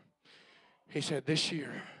 Pastor. He said, this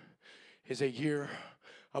year is a year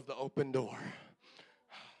of the open door.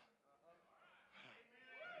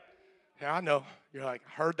 Yeah, I know. You're like,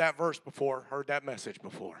 heard that verse before, heard that message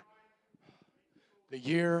before. The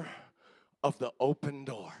year of the open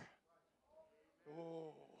door.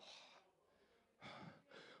 Oh.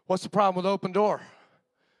 What's the problem with open door?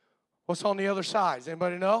 What's on the other side? Does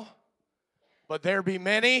anybody know? But there be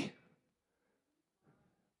many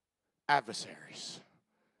adversaries.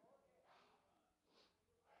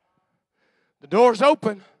 The door's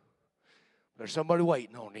open. There's somebody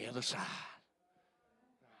waiting on the other side.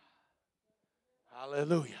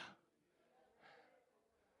 Hallelujah.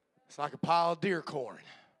 It's like a pile of deer corn.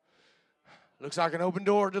 Looks like an open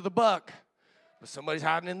door to the buck, but somebody's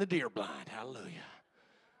hiding in the deer blind. Hallelujah.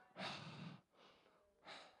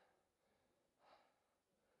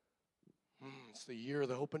 It's the year of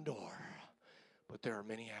the open door. But there are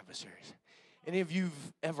many adversaries. Any of you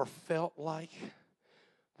ever felt like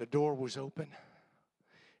the door was open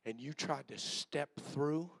and you tried to step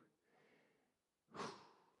through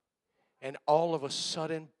and all of a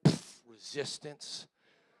sudden, resistance?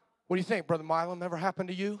 What do you think, Brother Milam? Ever happened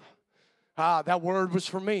to you? That word was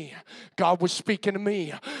for me. God was speaking to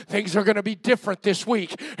me. Things are going to be different this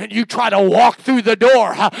week. And you try to walk through the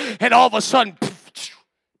door and all of a sudden,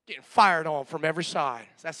 getting fired on from every side.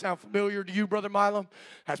 Does that sound familiar to you, Brother Milam?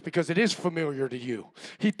 That's because it is familiar to you.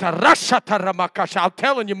 I'm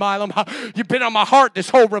telling you, Milam, you've been on my heart this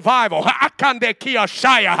whole revival. I can't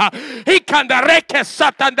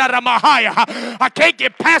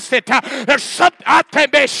get past it. There's something.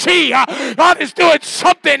 God is doing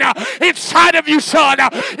something inside of you, son.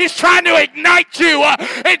 He's trying to ignite you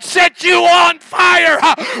and set you on fire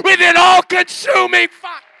with an all-consuming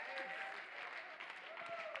fire.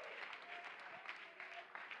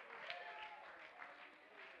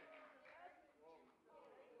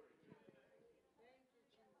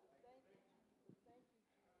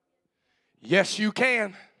 Yes, you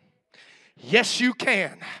can. Yes, you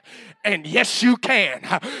can. And yes, you can.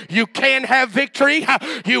 You can have victory.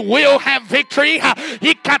 You will have victory.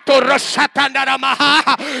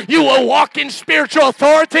 You will walk in spiritual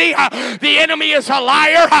authority. The enemy is a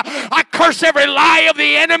liar. I curse every lie of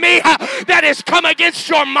the enemy that has come against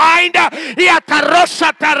your mind. I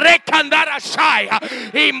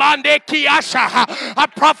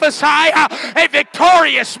prophesy a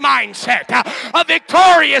victorious mindset, a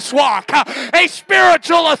victorious walk, a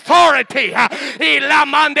spiritual authority.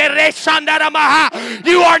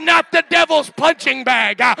 You are not the devil's punching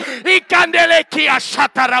bag.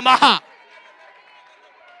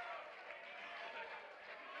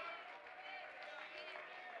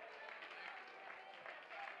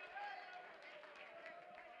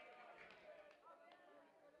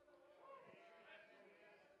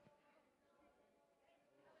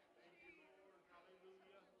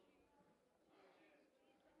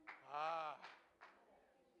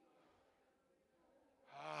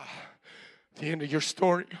 The end of your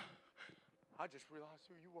story. I just realized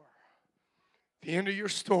who you were. The end of your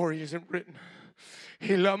story isn't written.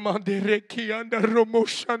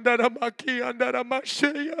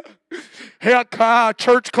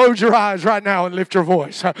 Church, close your eyes right now and lift your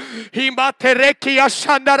voice.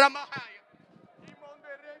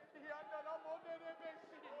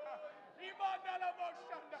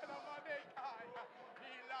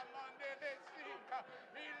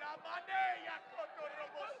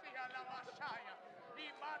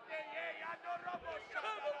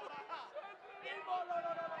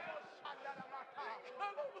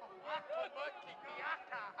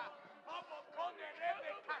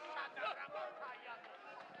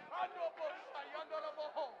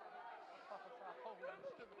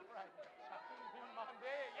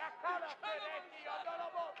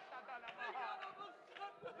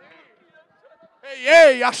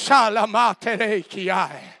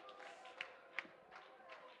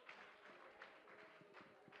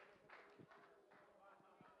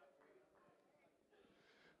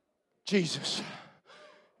 Jesus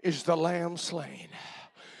is the Lamb slain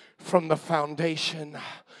from the foundation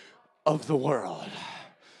of the world.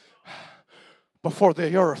 Before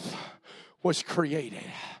the earth was created,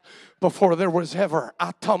 before there was ever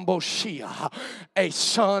Atamboshia, a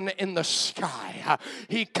sun in the sky,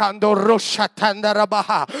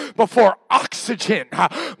 before oxygen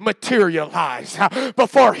materialized,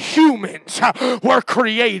 before humans were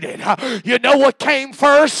created, you know what came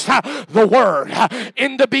first? The Word.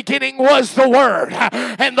 In the beginning was the Word,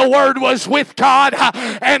 and the Word was with God,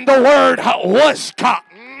 and the Word was God.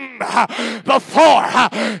 Before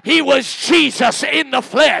he was Jesus in the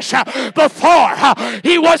flesh, before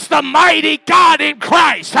he was the mighty God in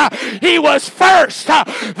Christ, he was first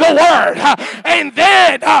the Word, and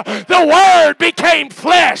then the Word became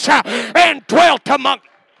flesh and dwelt among.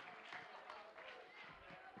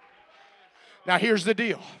 Now here's the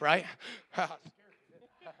deal, right?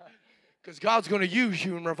 Because God's going to use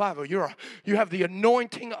you in revival. You have the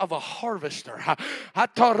anointing of a harvester.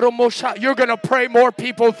 You're going to pray more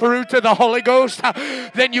people through to the Holy Ghost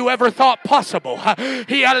than you ever thought possible.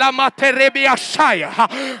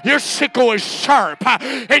 Your sickle is sharp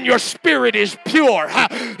and your spirit is pure.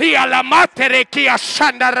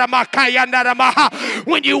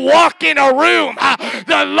 When you walk in a room,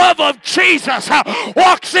 the love of Jesus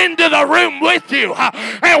walks into the room with you,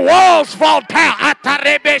 and walls fall down.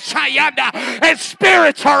 And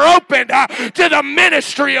spirits are opened to the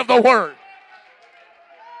ministry of the Word.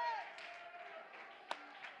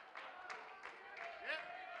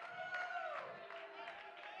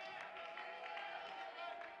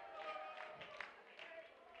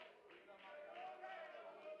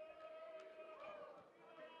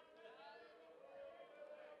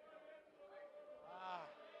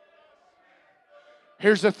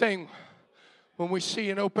 Here's the thing. When we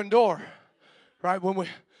see an open door, right?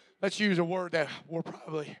 Let's use a word that we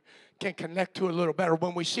probably can connect to a little better.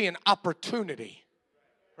 When we see an opportunity,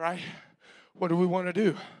 right? What do we want to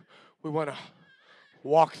do? We want to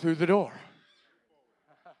walk through the door.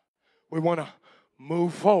 We want to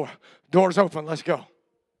move forward. Doors open. Let's go.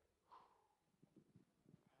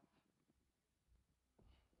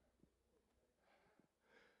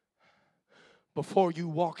 Before you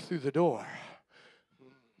walk through the door,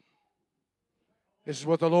 this is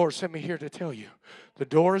what the Lord sent me here to tell you. The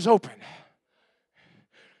door is open.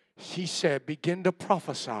 He said, begin to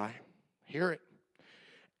prophesy. Hear it.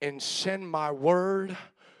 And send my word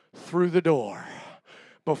through the door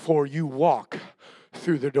before you walk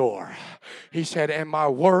through the door. He said, and my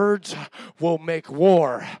words will make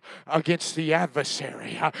war against the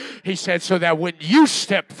adversary. He said, so that when you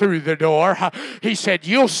step through the door, he said,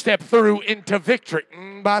 you'll step through into victory.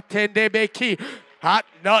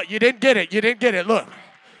 No, you didn't get it. You didn't get it. Look.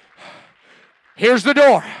 Here's the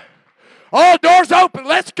door. Oh, door's open.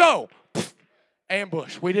 Let's go.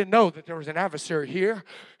 Ambush. We didn't know that there was an adversary here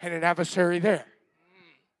and an adversary there.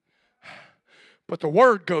 But the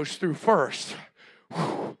word goes through first.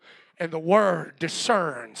 And the word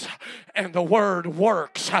discerns, and the word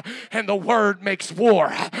works, and the word makes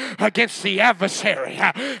war against the adversary.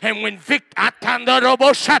 And when hey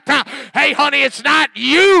honey, it's not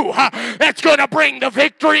you that's going to bring the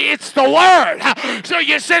victory, it's the word. So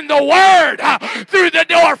you send the word through the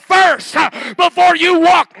door first before you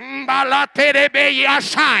walk.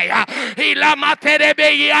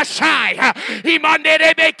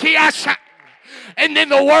 And then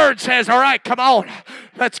the word says, all right, come on,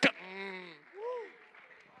 let's go.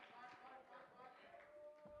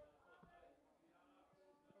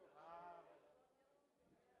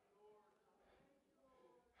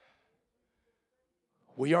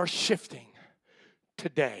 We are shifting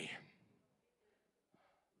today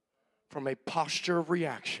from a posture of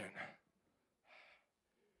reaction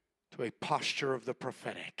to a posture of the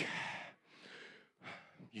prophetic.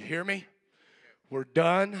 You hear me? We're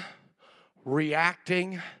done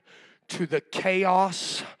reacting to the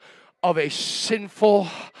chaos of a sinful,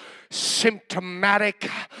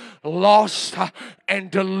 symptomatic, lost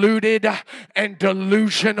and deluded and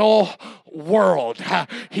delusional world.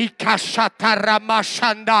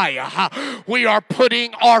 We are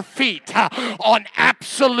putting our feet on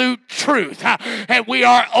absolute truth, and we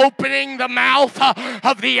are opening the mouth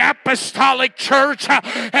of the apostolic church,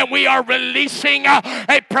 and we are releasing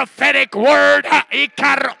a prophetic word.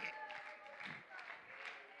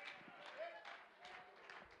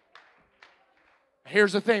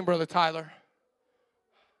 Here's the thing, Brother Tyler.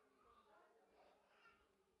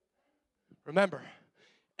 Remember,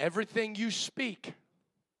 everything you speak,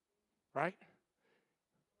 right?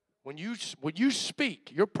 When you speak,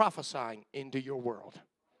 you're prophesying into your world.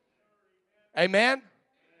 Amen?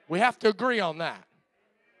 We have to agree on that.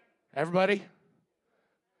 Everybody?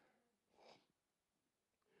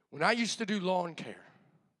 When I used to do lawn care,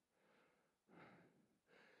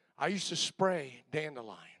 I used to spray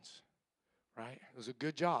dandelions, right? It was a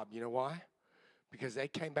good job. You know why? Because they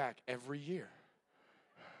came back every year.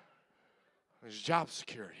 It was job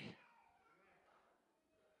security.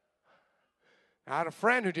 I had a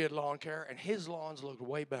friend who did lawn care, and his lawns looked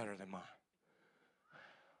way better than mine.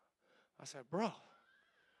 I said, bro,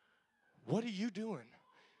 what are you doing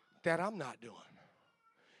that I'm not doing?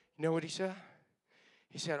 You know what he said?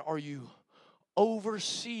 He said, are you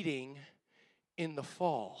overseeding in the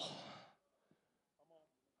fall?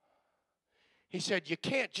 He said, you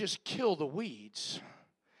can't just kill the weeds.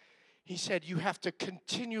 He said, you have to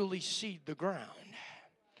continually seed the ground.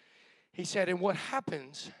 He said, and what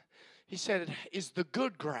happens, he said, is the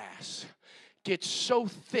good grass gets so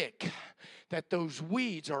thick that those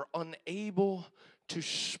weeds are unable to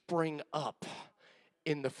spring up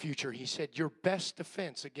in the future. He said, your best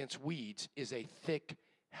defense against weeds is a thick,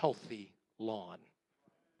 healthy lawn,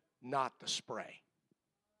 not the spray.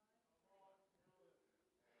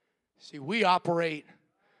 See, we operate,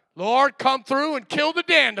 Lord, come through and kill the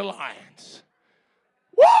dandelions.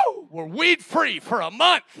 Woo! We're weed free for a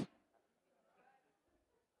month.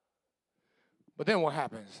 But then what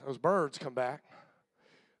happens? Those birds come back.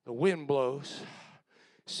 The wind blows.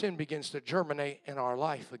 Sin begins to germinate in our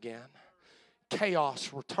life again.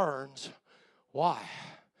 Chaos returns. Why?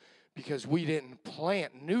 Because we didn't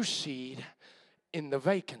plant new seed in the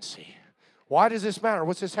vacancy. Why does this matter?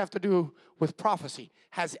 What's this have to do with prophecy?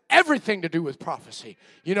 Has everything to do with prophecy.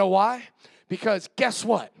 You know why? Because guess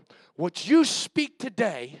what? What you speak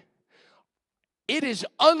today, it is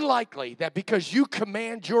unlikely that because you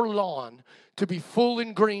command your lawn to be full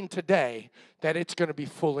and green today, that it's going to be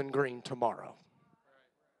full and green tomorrow.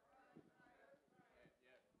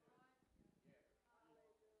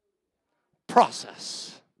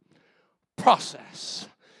 Process.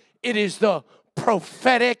 It is the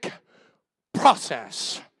prophetic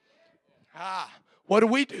process. What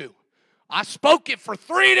do? I spoke it for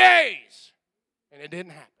 3 days, and it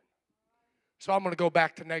didn't happen. So I'm going to go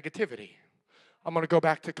back to negativity. I'm going to go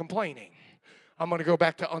back to complaining. I'm going to go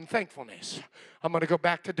back to unthankfulness. I'm going to go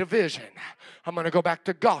back to division. I'm going to go back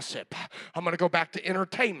to gossip. I'm going to go back to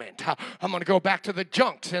entertainment. I'm going to go back to the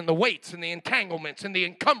junks and the weights and the entanglements and the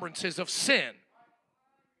encumbrances of sin.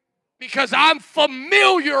 Because I'm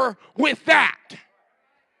familiar with that.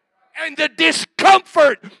 And the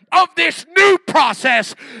discomfort of this new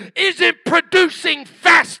process isn't producing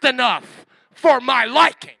fast enough for my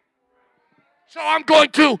liking. So I'm going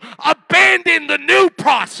to abandon the new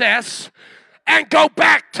process and go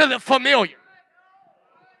back to the familiar.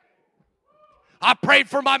 I prayed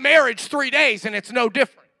for my marriage 3 days and it's no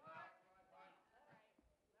different.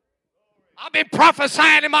 I've been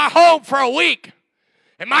prophesying in my home for a week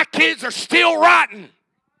and my kids are still rotten.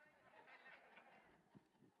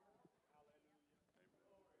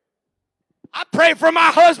 I pray for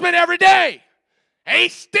my husband every day and he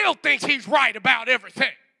still thinks he's right about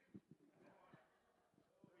everything.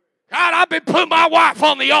 God, I've been putting my wife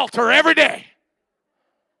on the altar every day.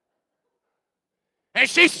 And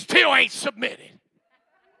she still ain't submitted.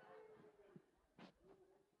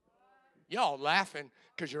 Y'all laughing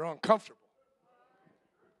because you're uncomfortable.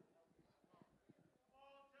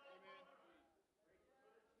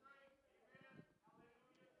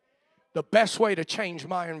 The best way to change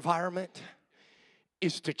my environment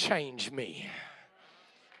is to change me.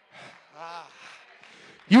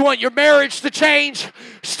 You want your marriage to change?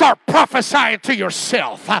 Start prophesying to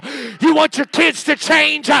yourself. You want your kids to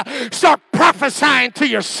change? Start prophesying to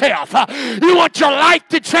yourself. You want your life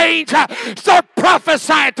to change? Start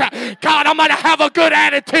prophesying to God. I'm going to have a good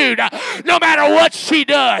attitude no matter what she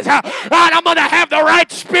does. God, I'm going to have the right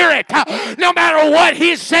spirit no matter what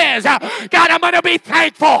he says. God, I'm going to be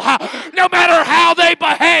thankful no matter how they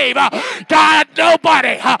behave. God,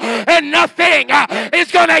 nobody and nothing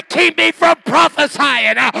is going to keep me from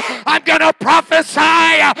prophesying. I'm going to prophesy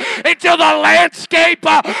until the landscape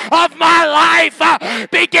of my life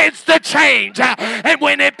begins to change. And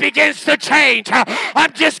when it begins to change,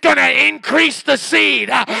 I'm just going to increase the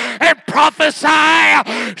seed and prophesy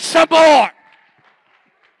some more.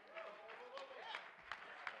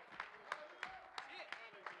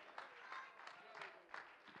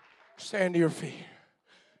 Stand to your feet.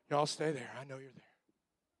 Y'all stay there. I know you're there.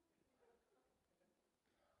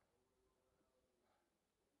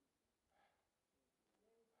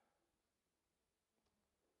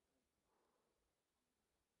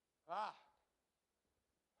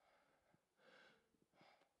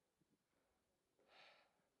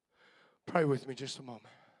 Pray with me just a moment.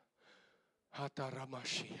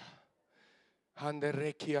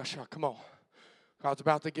 Come on. God's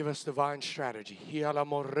about to give us divine strategy.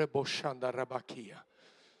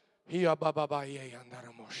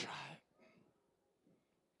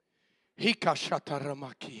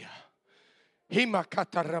 Hikashataramakia.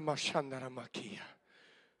 Himakataramashandaramakia.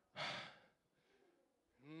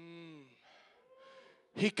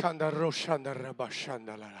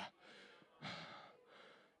 Hikandaroshandarabashandalara.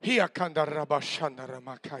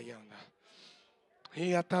 Hiakandarabashandaramakayanda.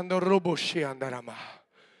 Hiatandoroboshiandarama.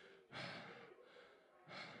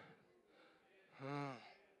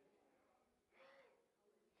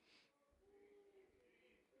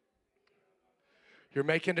 You're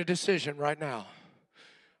making a decision right now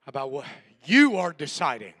about what you are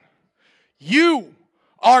deciding. You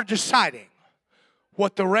are deciding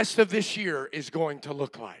what the rest of this year is going to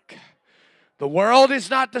look like. The world is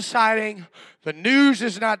not deciding. The news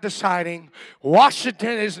is not deciding.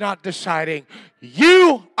 Washington is not deciding.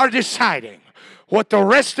 You are deciding what the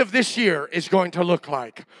rest of this year is going to look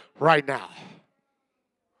like right now.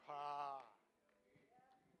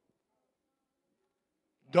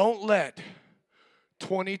 Don't let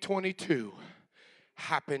 2022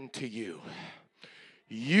 happen to you.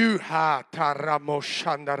 You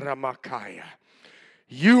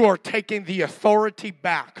are taking the authority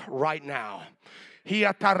back right now. You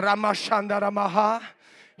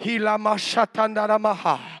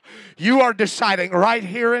are deciding right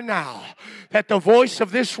here and now that the voice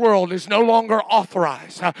of this world is no longer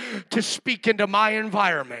authorized to speak into my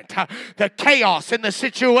environment. The chaos and the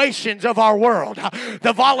situations of our world,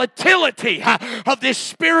 the volatility of this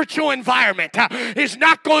spiritual environment is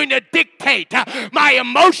not going to dictate my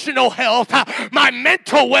emotional health, my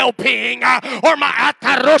mental well-being, or my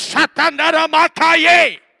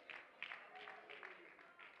ataroshatandaramakaye.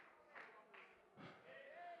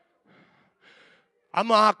 I'm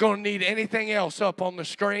not going to need anything else up on the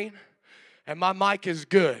screen, and my mic is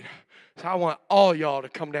good. So I want all y'all to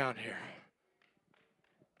come down here.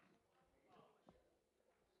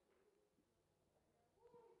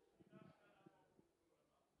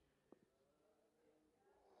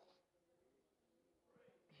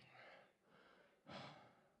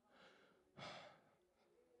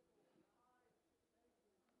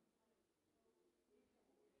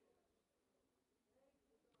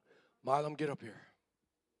 Milam, get up here.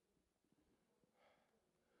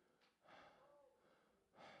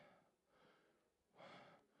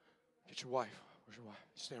 Get your wife. Where's your wife?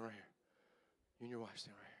 Stand right here. You and your wife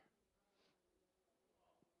stand right here.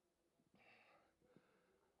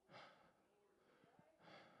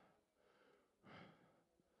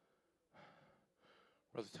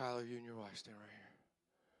 Brother Tyler, you and your wife stand right here.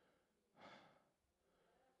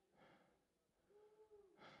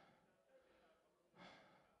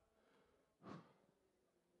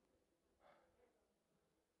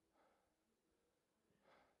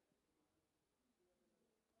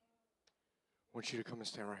 I want you to come and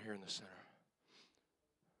stand right here in the center.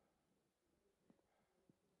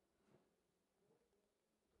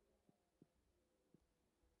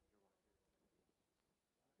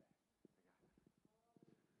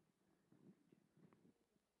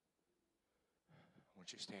 I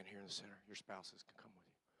want you to stand here in the center. Your spouses can come with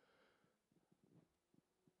you.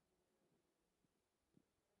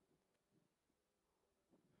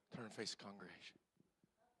 Turn and face the congregation.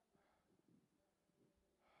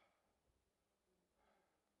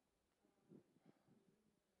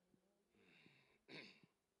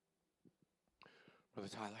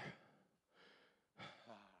 Brother Tyler.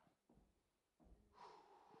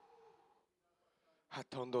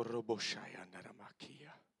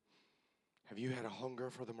 Have you had a hunger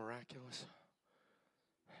for the miraculous?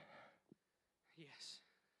 Yes.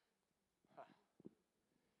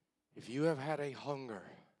 If you have had a hunger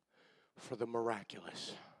for the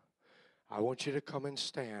miraculous, I want you to come and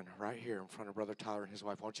stand right here in front of Brother Tyler and his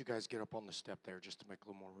wife. Why don't you guys get up on the step there just to make a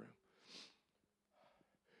little more room?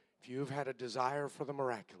 If you've had a desire for the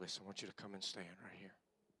miraculous, I want you to come and stand right here.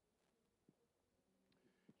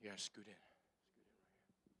 You got to scoot in.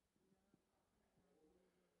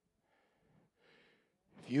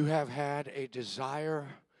 If you have had a desire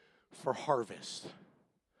for harvest,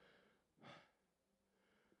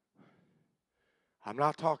 I'm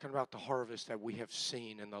not talking about the harvest that we have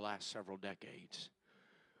seen in the last several decades.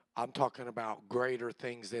 I'm talking about greater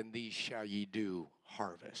things than these shall ye do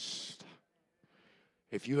harvest.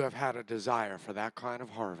 If you have had a desire for that kind of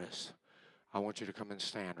harvest, I want you to come and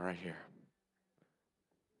stand right here.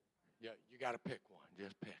 Yeah, you got to pick one.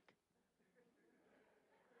 Just pick.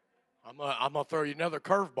 I'm gonna throw you another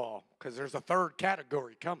curveball because there's a third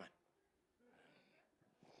category coming.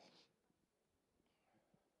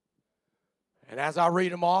 And as I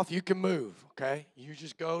read them off, you can move, okay? You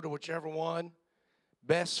just go to whichever one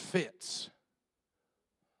best fits.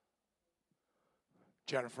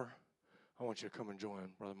 Jennifer, I want you to come and join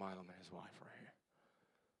Brother Milam and his wife right here.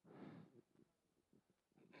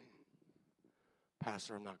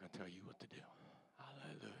 Pastor, I'm not going to tell you what to do.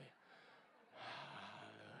 Hallelujah. Hallelujah.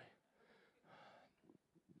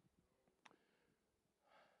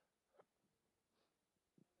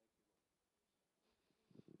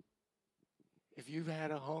 If you've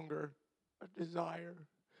had a hunger, a desire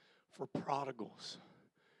for prodigals,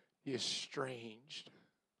 the estranged,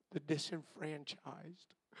 the disenfranchised,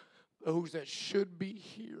 those that should be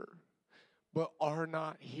here but are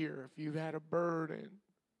not here, if you've had a burden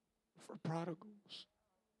for prodigals,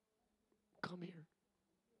 come here.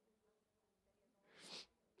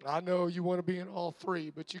 I know you want to be in all three,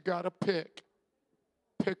 but you got to pick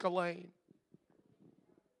a lane.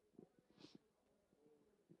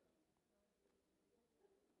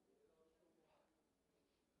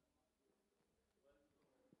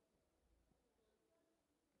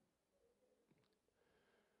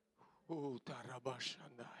 Hold on.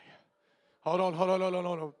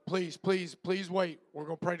 Please wait. We're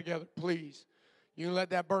going to pray together. Please. You can let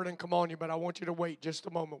that burden come on you, but I want you to wait just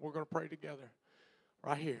a moment. We're going to pray together.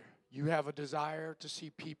 Right here. You have a desire to see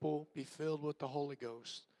people be filled with the Holy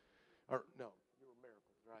Ghost. Or, no, you were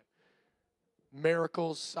miracles, right?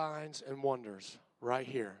 Miracles, signs, and wonders. Right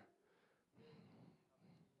here.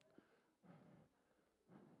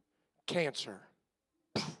 Cancer.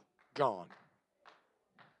 Gone.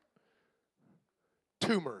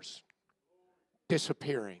 Tumors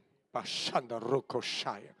disappearing.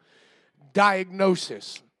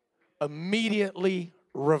 Diagnosis immediately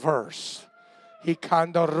reversed.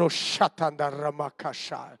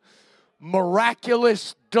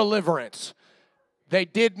 Miraculous deliverance. They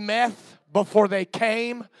did meth before they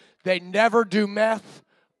came. They never do meth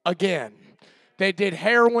again. They did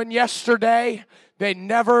heroin yesterday. They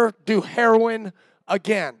never do heroin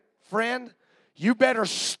again. Friend, you better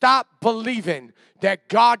stop believing that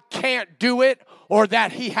God can't do it or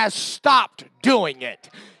that He has stopped doing it.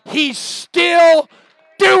 He's still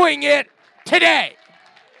doing it today.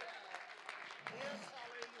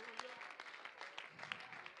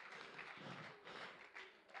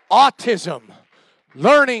 Autism,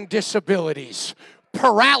 learning disabilities,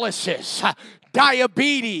 paralysis,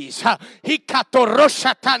 diabetes,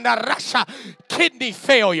 kidney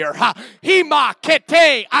failure,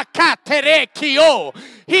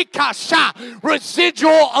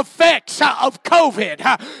 residual effects of COVID,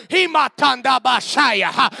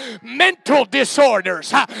 mental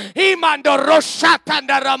disorders,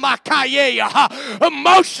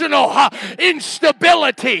 emotional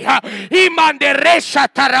instability,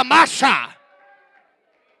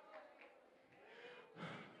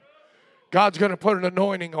 God's going to put an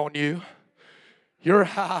anointing on you.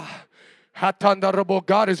 God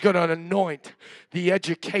is going to anoint the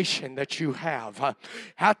education that you have.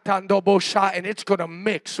 And it's going to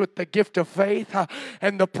mix with the gift of faith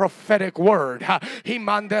and the prophetic word.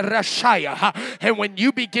 And when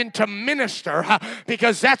you begin to minister,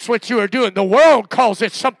 because that's what you are doing, the world calls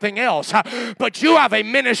it something else, but you have a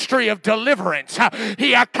ministry of deliverance.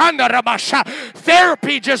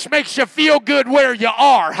 Therapy just makes you feel good where you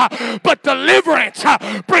are, but deliverance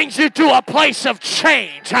brings you to a place of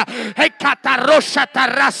change.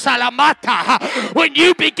 When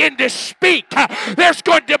you begin to speak, there's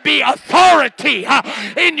going to be authority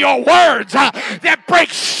in your words that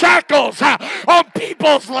breaks shackles on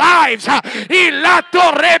people's lives.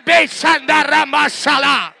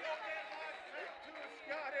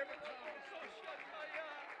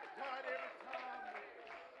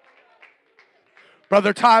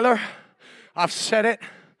 Brother Tyler, I've said it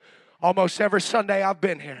almost every Sunday I've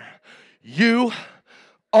been here. You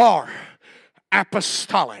are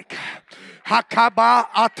apostolic. Hakaba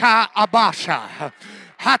ata abasha.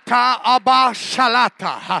 Hata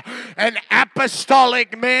abashalata. An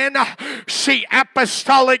apostolic man see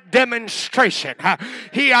apostolic demonstration.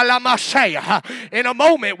 In a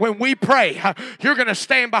moment when we pray, you're going to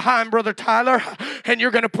stand behind Brother Tyler and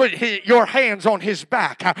you're going to put your hands on his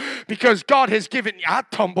back because God has given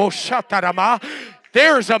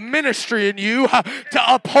there's a ministry in you to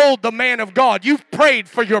uphold the man of God. You've prayed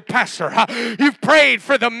for your pastor. You've prayed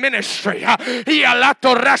for the ministry.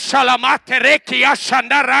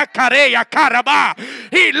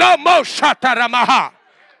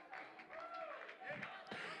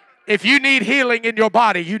 If you need healing in your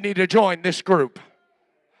body, you need to join this group.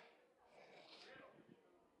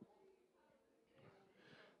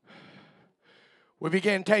 We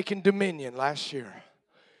began taking dominion last year.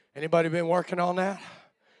 Anybody been working on that?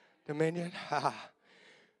 Dominion.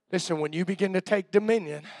 Listen, when you begin to take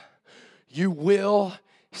dominion, you will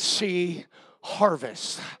see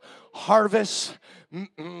harvest. Harvest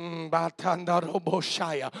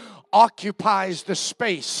occupies the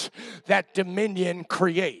space that dominion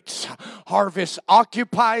creates. Harvest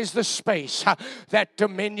occupies the space that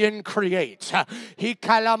dominion creates. If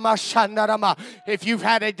you've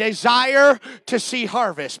had a desire to see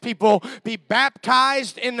harvest, people be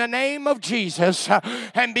baptized in the name of Jesus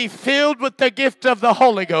and be filled with the gift of the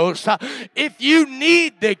Holy Ghost. If you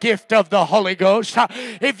need the gift of the Holy Ghost,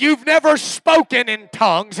 if you've never spoken in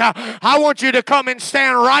tongues, I want you to come and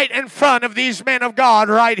stand right in front of these men of God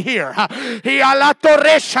right here.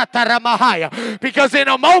 Because in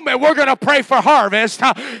a moment we're going to pray for harvest.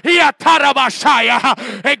 And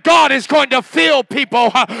God is going to fill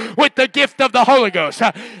people with the gift of the Holy Ghost.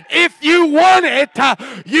 If you want it,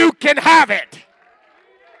 you can have it.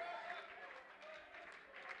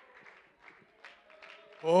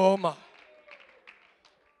 Oh my.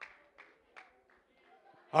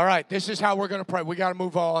 All right, this is how we're going to pray. We got to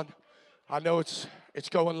move on. I know it's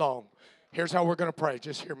going long. Here's how we're going to pray.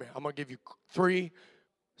 Just hear me. I'm going to give you 3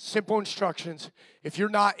 simple instructions. If you're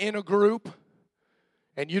not in a group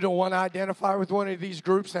and you don't want to identify with one of these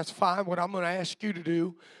groups, that's fine. What I'm going to ask you to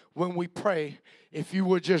do when we pray, if you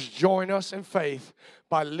would just join us in faith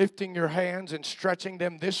by lifting your hands and stretching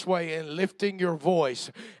them this way and lifting your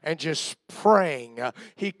voice and just praying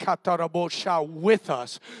with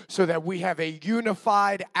us so that we have a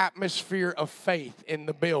unified atmosphere of faith in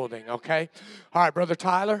the building, okay? All right, Brother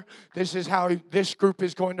Tyler, this is how this group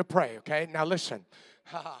is going to pray, okay? Now listen,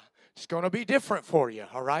 it's going to be different for you,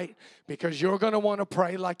 all right? Because you're going to want to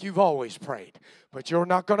pray like you've always prayed. But you're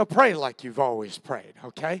not going to pray like you've always prayed,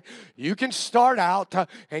 okay? You can start out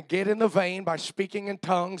and get in the vein by speaking in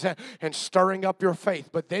tongues and stirring up your faith.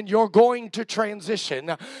 But then you're going to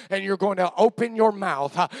transition and you're going to open your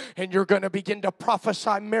mouth and you're going to begin to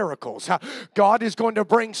prophesy miracles. God is going to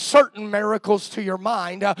bring certain miracles to your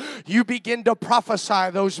mind. You begin to prophesy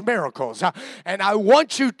those miracles. And I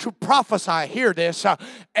want you to prophesy, hear this,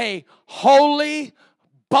 a holy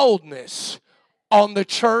boldness on the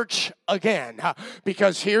church again.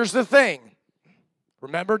 Because here's the thing.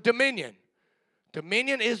 Remember dominion.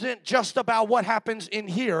 Dominion isn't just about what happens in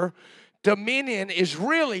here. Dominion is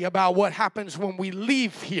really about what happens when we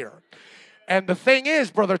leave here. And the thing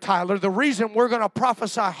is, Brother Tyler, the reason we're going to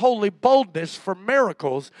prophesy holy boldness for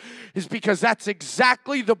miracles is because that's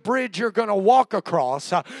exactly the bridge you're going to walk across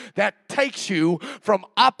that takes you from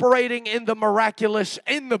operating in the miraculous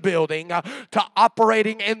in the building to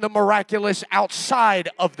operating in the miraculous outside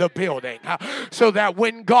of the building. So that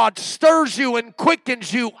when God stirs you and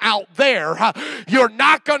quickens you out there, you're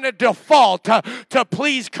not going to default to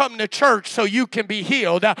please come to church so you can be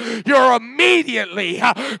healed. You're immediately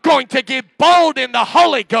going to get bold in the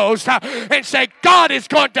Holy Ghost and say, God is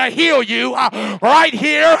going to heal you right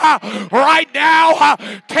here, right now,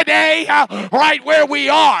 today, right where we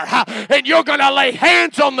are. And you're going to lay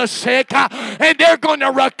hands on the sick and they're going to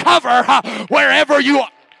recover wherever you are.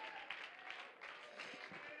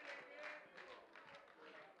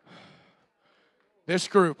 This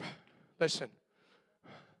group, listen,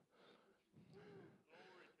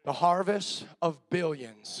 the harvest of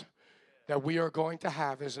billions that we are going to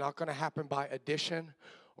have is not going to happen by addition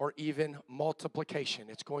or even multiplication.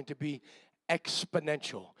 It's going to be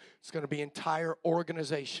exponential. It's going to be entire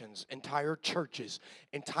organizations, entire churches,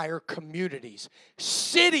 entire communities.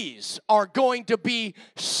 Cities are going to be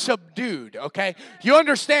subdued, okay? You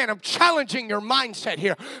understand, I'm challenging your mindset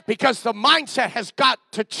here because the mindset has got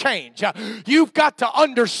to change. You've got to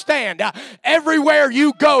understand, everywhere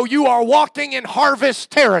you go, you are walking in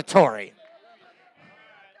harvest territory.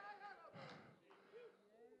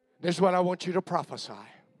 This is what I want you to prophesy,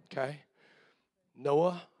 okay?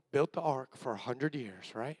 Noah built the ark for 100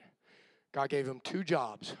 years, right? God gave him 2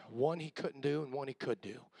 jobs. One he couldn't do and one he could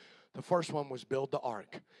do. The first one was build the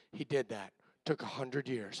ark. He did that. Took 100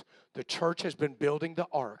 years. The church has been building the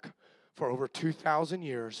ark for over 2,000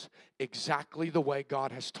 years, exactly the way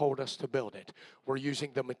God has told us to build it. We're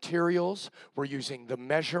using the materials. We're using the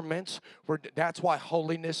measurements. That's why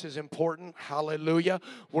holiness is important. Hallelujah.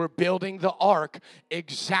 We're building the ark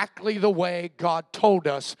exactly the way God told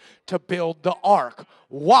us to build the ark.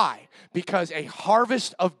 Why? Because a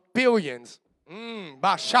harvest of billions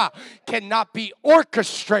cannot be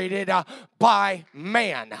orchestrated by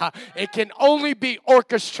man. It can only be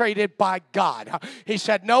orchestrated by God. He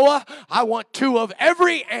said, Noah, I want 2 of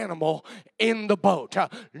every animal in the boat.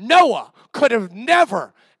 Noah could have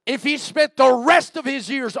never if he spent the rest of his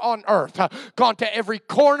years on earth, gone to every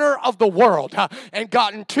corner of the world and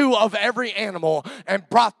gotten 2 of every animal and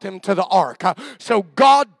brought them to the ark. So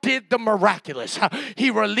God did the miraculous. He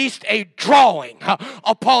released a drawing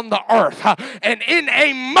upon the earth. And in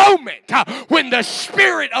a moment when the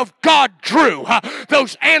Spirit of God drew,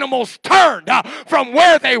 those animals turned from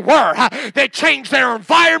where they were. They changed their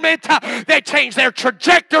environment. They changed their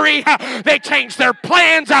trajectory. They changed their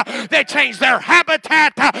plans. They changed their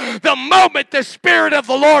habitat. The moment the Spirit of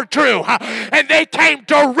the Lord drew, and they came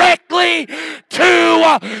directly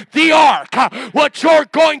to the ark. What you're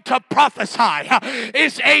going to prophesy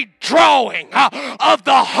is a drawing of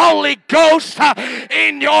the Holy Ghost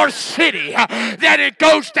in your city, that it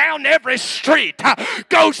goes down every street,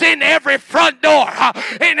 goes in every front door,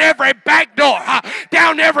 in every back door,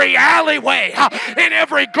 down every alleyway, in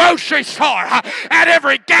every grocery store, at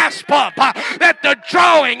every gas pump, that the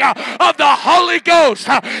drawing of the Holy Ghost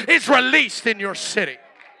is released in your city.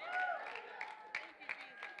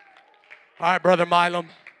 All right, Brother Milam.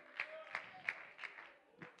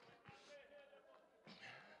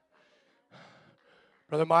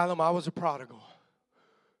 Brother Milam, I was a prodigal.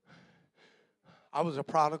 I was a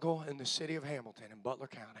prodigal in the city of Hamilton in Butler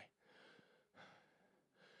County.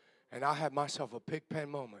 And I had myself a pig pen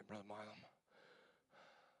moment, Brother Milam.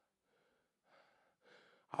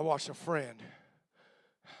 I watched a friend.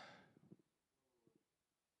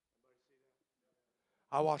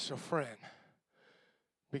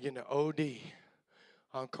 Begin to OD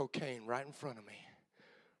on cocaine right in front of me,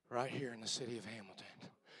 right here in the city of Hamilton.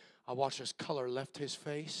 I watched his color left his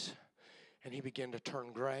face, and he began to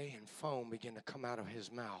turn gray, and foam began to come out of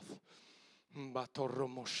his mouth. And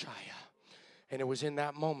it was in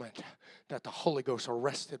that moment that the Holy Ghost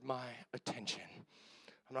arrested my attention.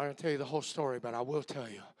 I'm not going to tell you the whole story, but I will tell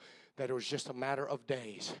you that it was just a matter of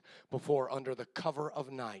days before, under the cover of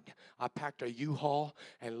night, I packed a U-Haul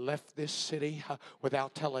and left this city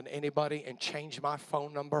without telling anybody, and changed my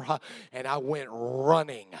phone number, and I went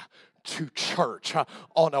running to church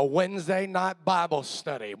on a Wednesday night Bible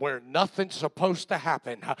study where nothing's supposed to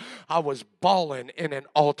happen. I was bawling in an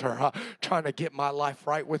altar, trying to get my life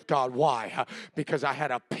right with God. Why? Because I had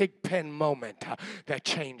a pig pen moment that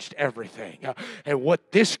changed everything. And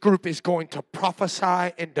what this group is going to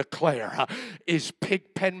prophesy and declare is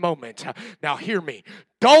pig pen moments. Now hear me.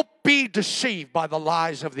 Don't be deceived by the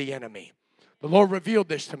lies of the enemy. The Lord revealed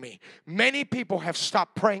this to me. Many people have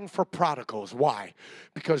stopped praying for prodigals. Why?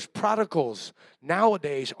 Because prodigals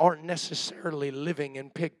nowadays aren't necessarily living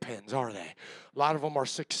in pig pens, are they? A lot of them are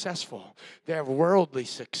successful. They have worldly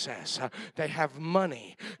success. They have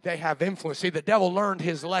money. They have influence. See, the devil learned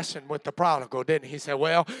his lesson with the prodigal, didn't he? He said,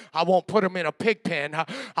 well, I won't put them in a pig pen.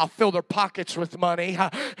 I'll fill their pockets with money,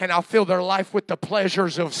 and I'll fill their life with the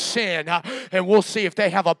pleasures of sin, and we'll see if they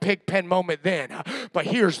have a pig pen moment then. But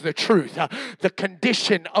here's the truth. The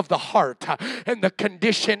condition of the heart and the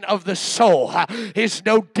condition of the soul is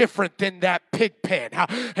no different than that pig pen.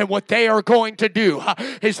 And what they are going to do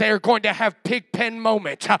is they are going to have pig pen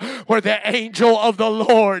moments where the angel of the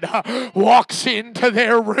Lord walks into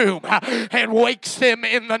their room and wakes them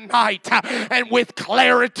in the night, and with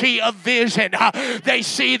clarity of vision they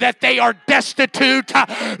see that they are destitute.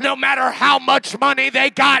 No matter how much money they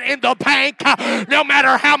got in the bank, no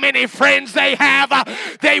matter how many friends they have,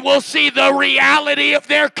 they will see the reality of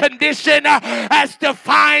their condition as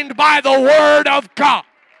defined by the Word of God.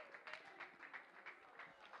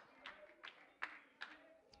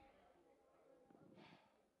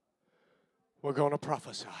 We're going to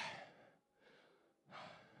prophesy.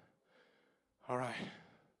 All right.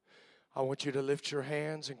 I want you to lift your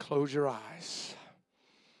hands and close your eyes.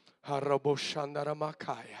 And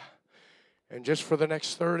just for the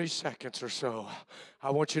next 30 seconds or so,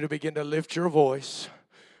 I want you to begin to lift your voice.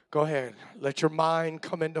 Go ahead. Let your mind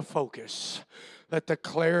come into focus. Let the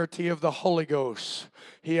clarity of the Holy Ghost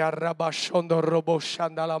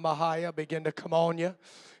begin to come on you.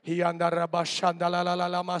 Sister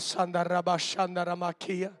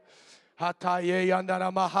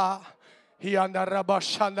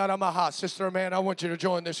man, I want you to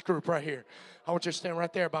join this group right here. I want you to stand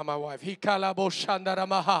right there by my wife.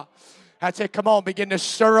 That's it. Come on, begin to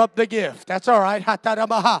stir up the gift. That's all right. Let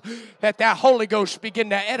that Holy Ghost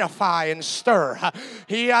begin to edify and stir.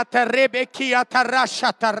 And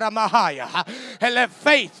let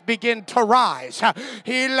faith begin to rise. That's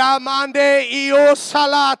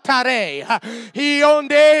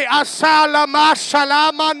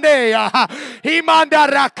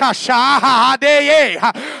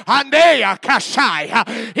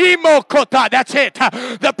it.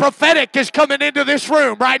 The prophetic is coming into this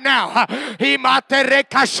room right now.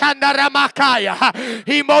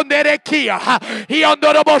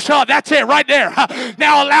 That's it right there.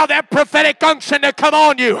 Now allow that prophetic unction to come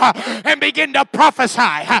on you and begin to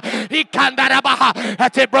prophesy.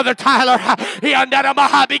 That's it, Brother Tyler.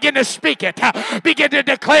 Begin to speak it. Begin to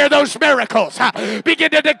declare those miracles. Begin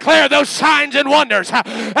to declare those signs and wonders.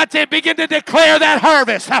 That's it. Begin to declare that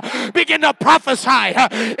harvest. Begin to prophesy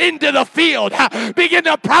into the field. Begin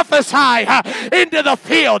to prophesy into the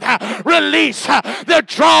field. Release the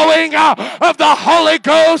drawing of the Holy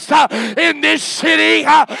Ghost in this city,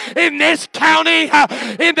 in this county,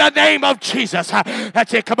 in the name of Jesus.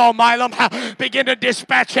 That's it. Come on, Milam. Begin to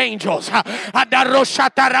dispatch angels.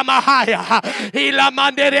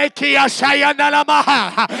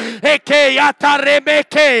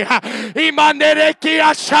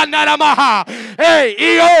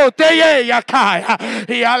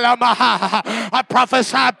 I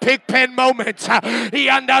prophesy pig pen moments.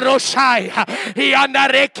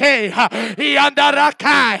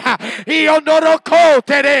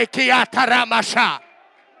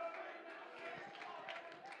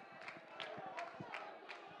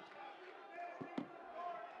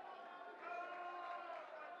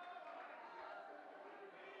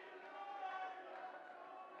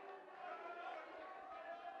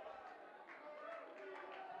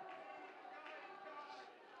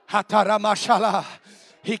 Hataramashala,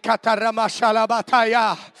 Hikataramashala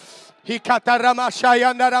Bataya,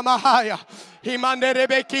 Hikataramashaya Naramahaya,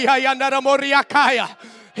 Himanerebekia Yandaramoriakaya,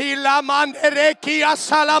 Hilamanderekia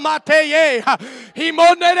Salamateye,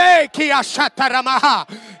 Himonerekia Shataramaha.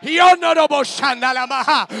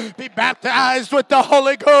 Be baptized with the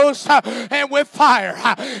Holy Ghost and with fire.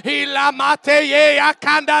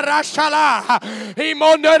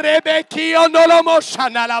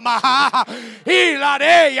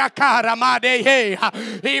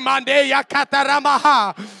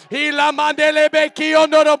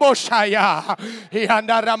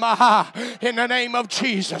 In the name of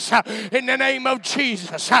Jesus, in the name of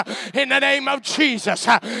Jesus, in the name of Jesus.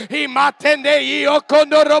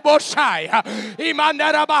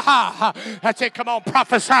 That's it. Come on,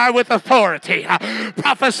 prophesy with authority.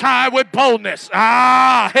 Prophesy with boldness.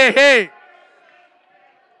 Hey, hey.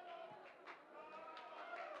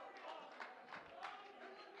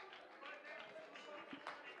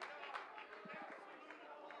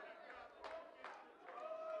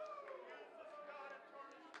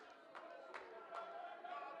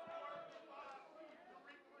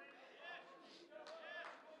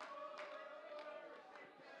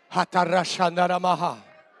 Hatarashandaramaha.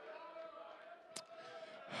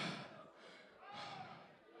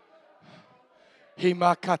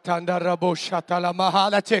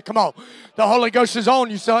 That's it. Come on. The Holy Ghost is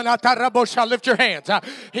on you, son. Lift your hands. Right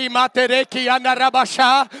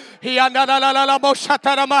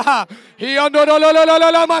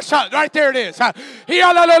there it is.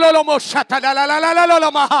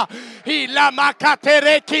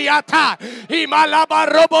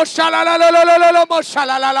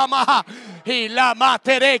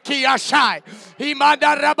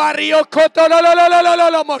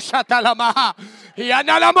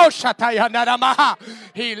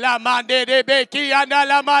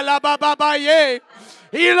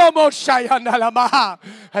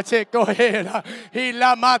 That's it. Go ahead.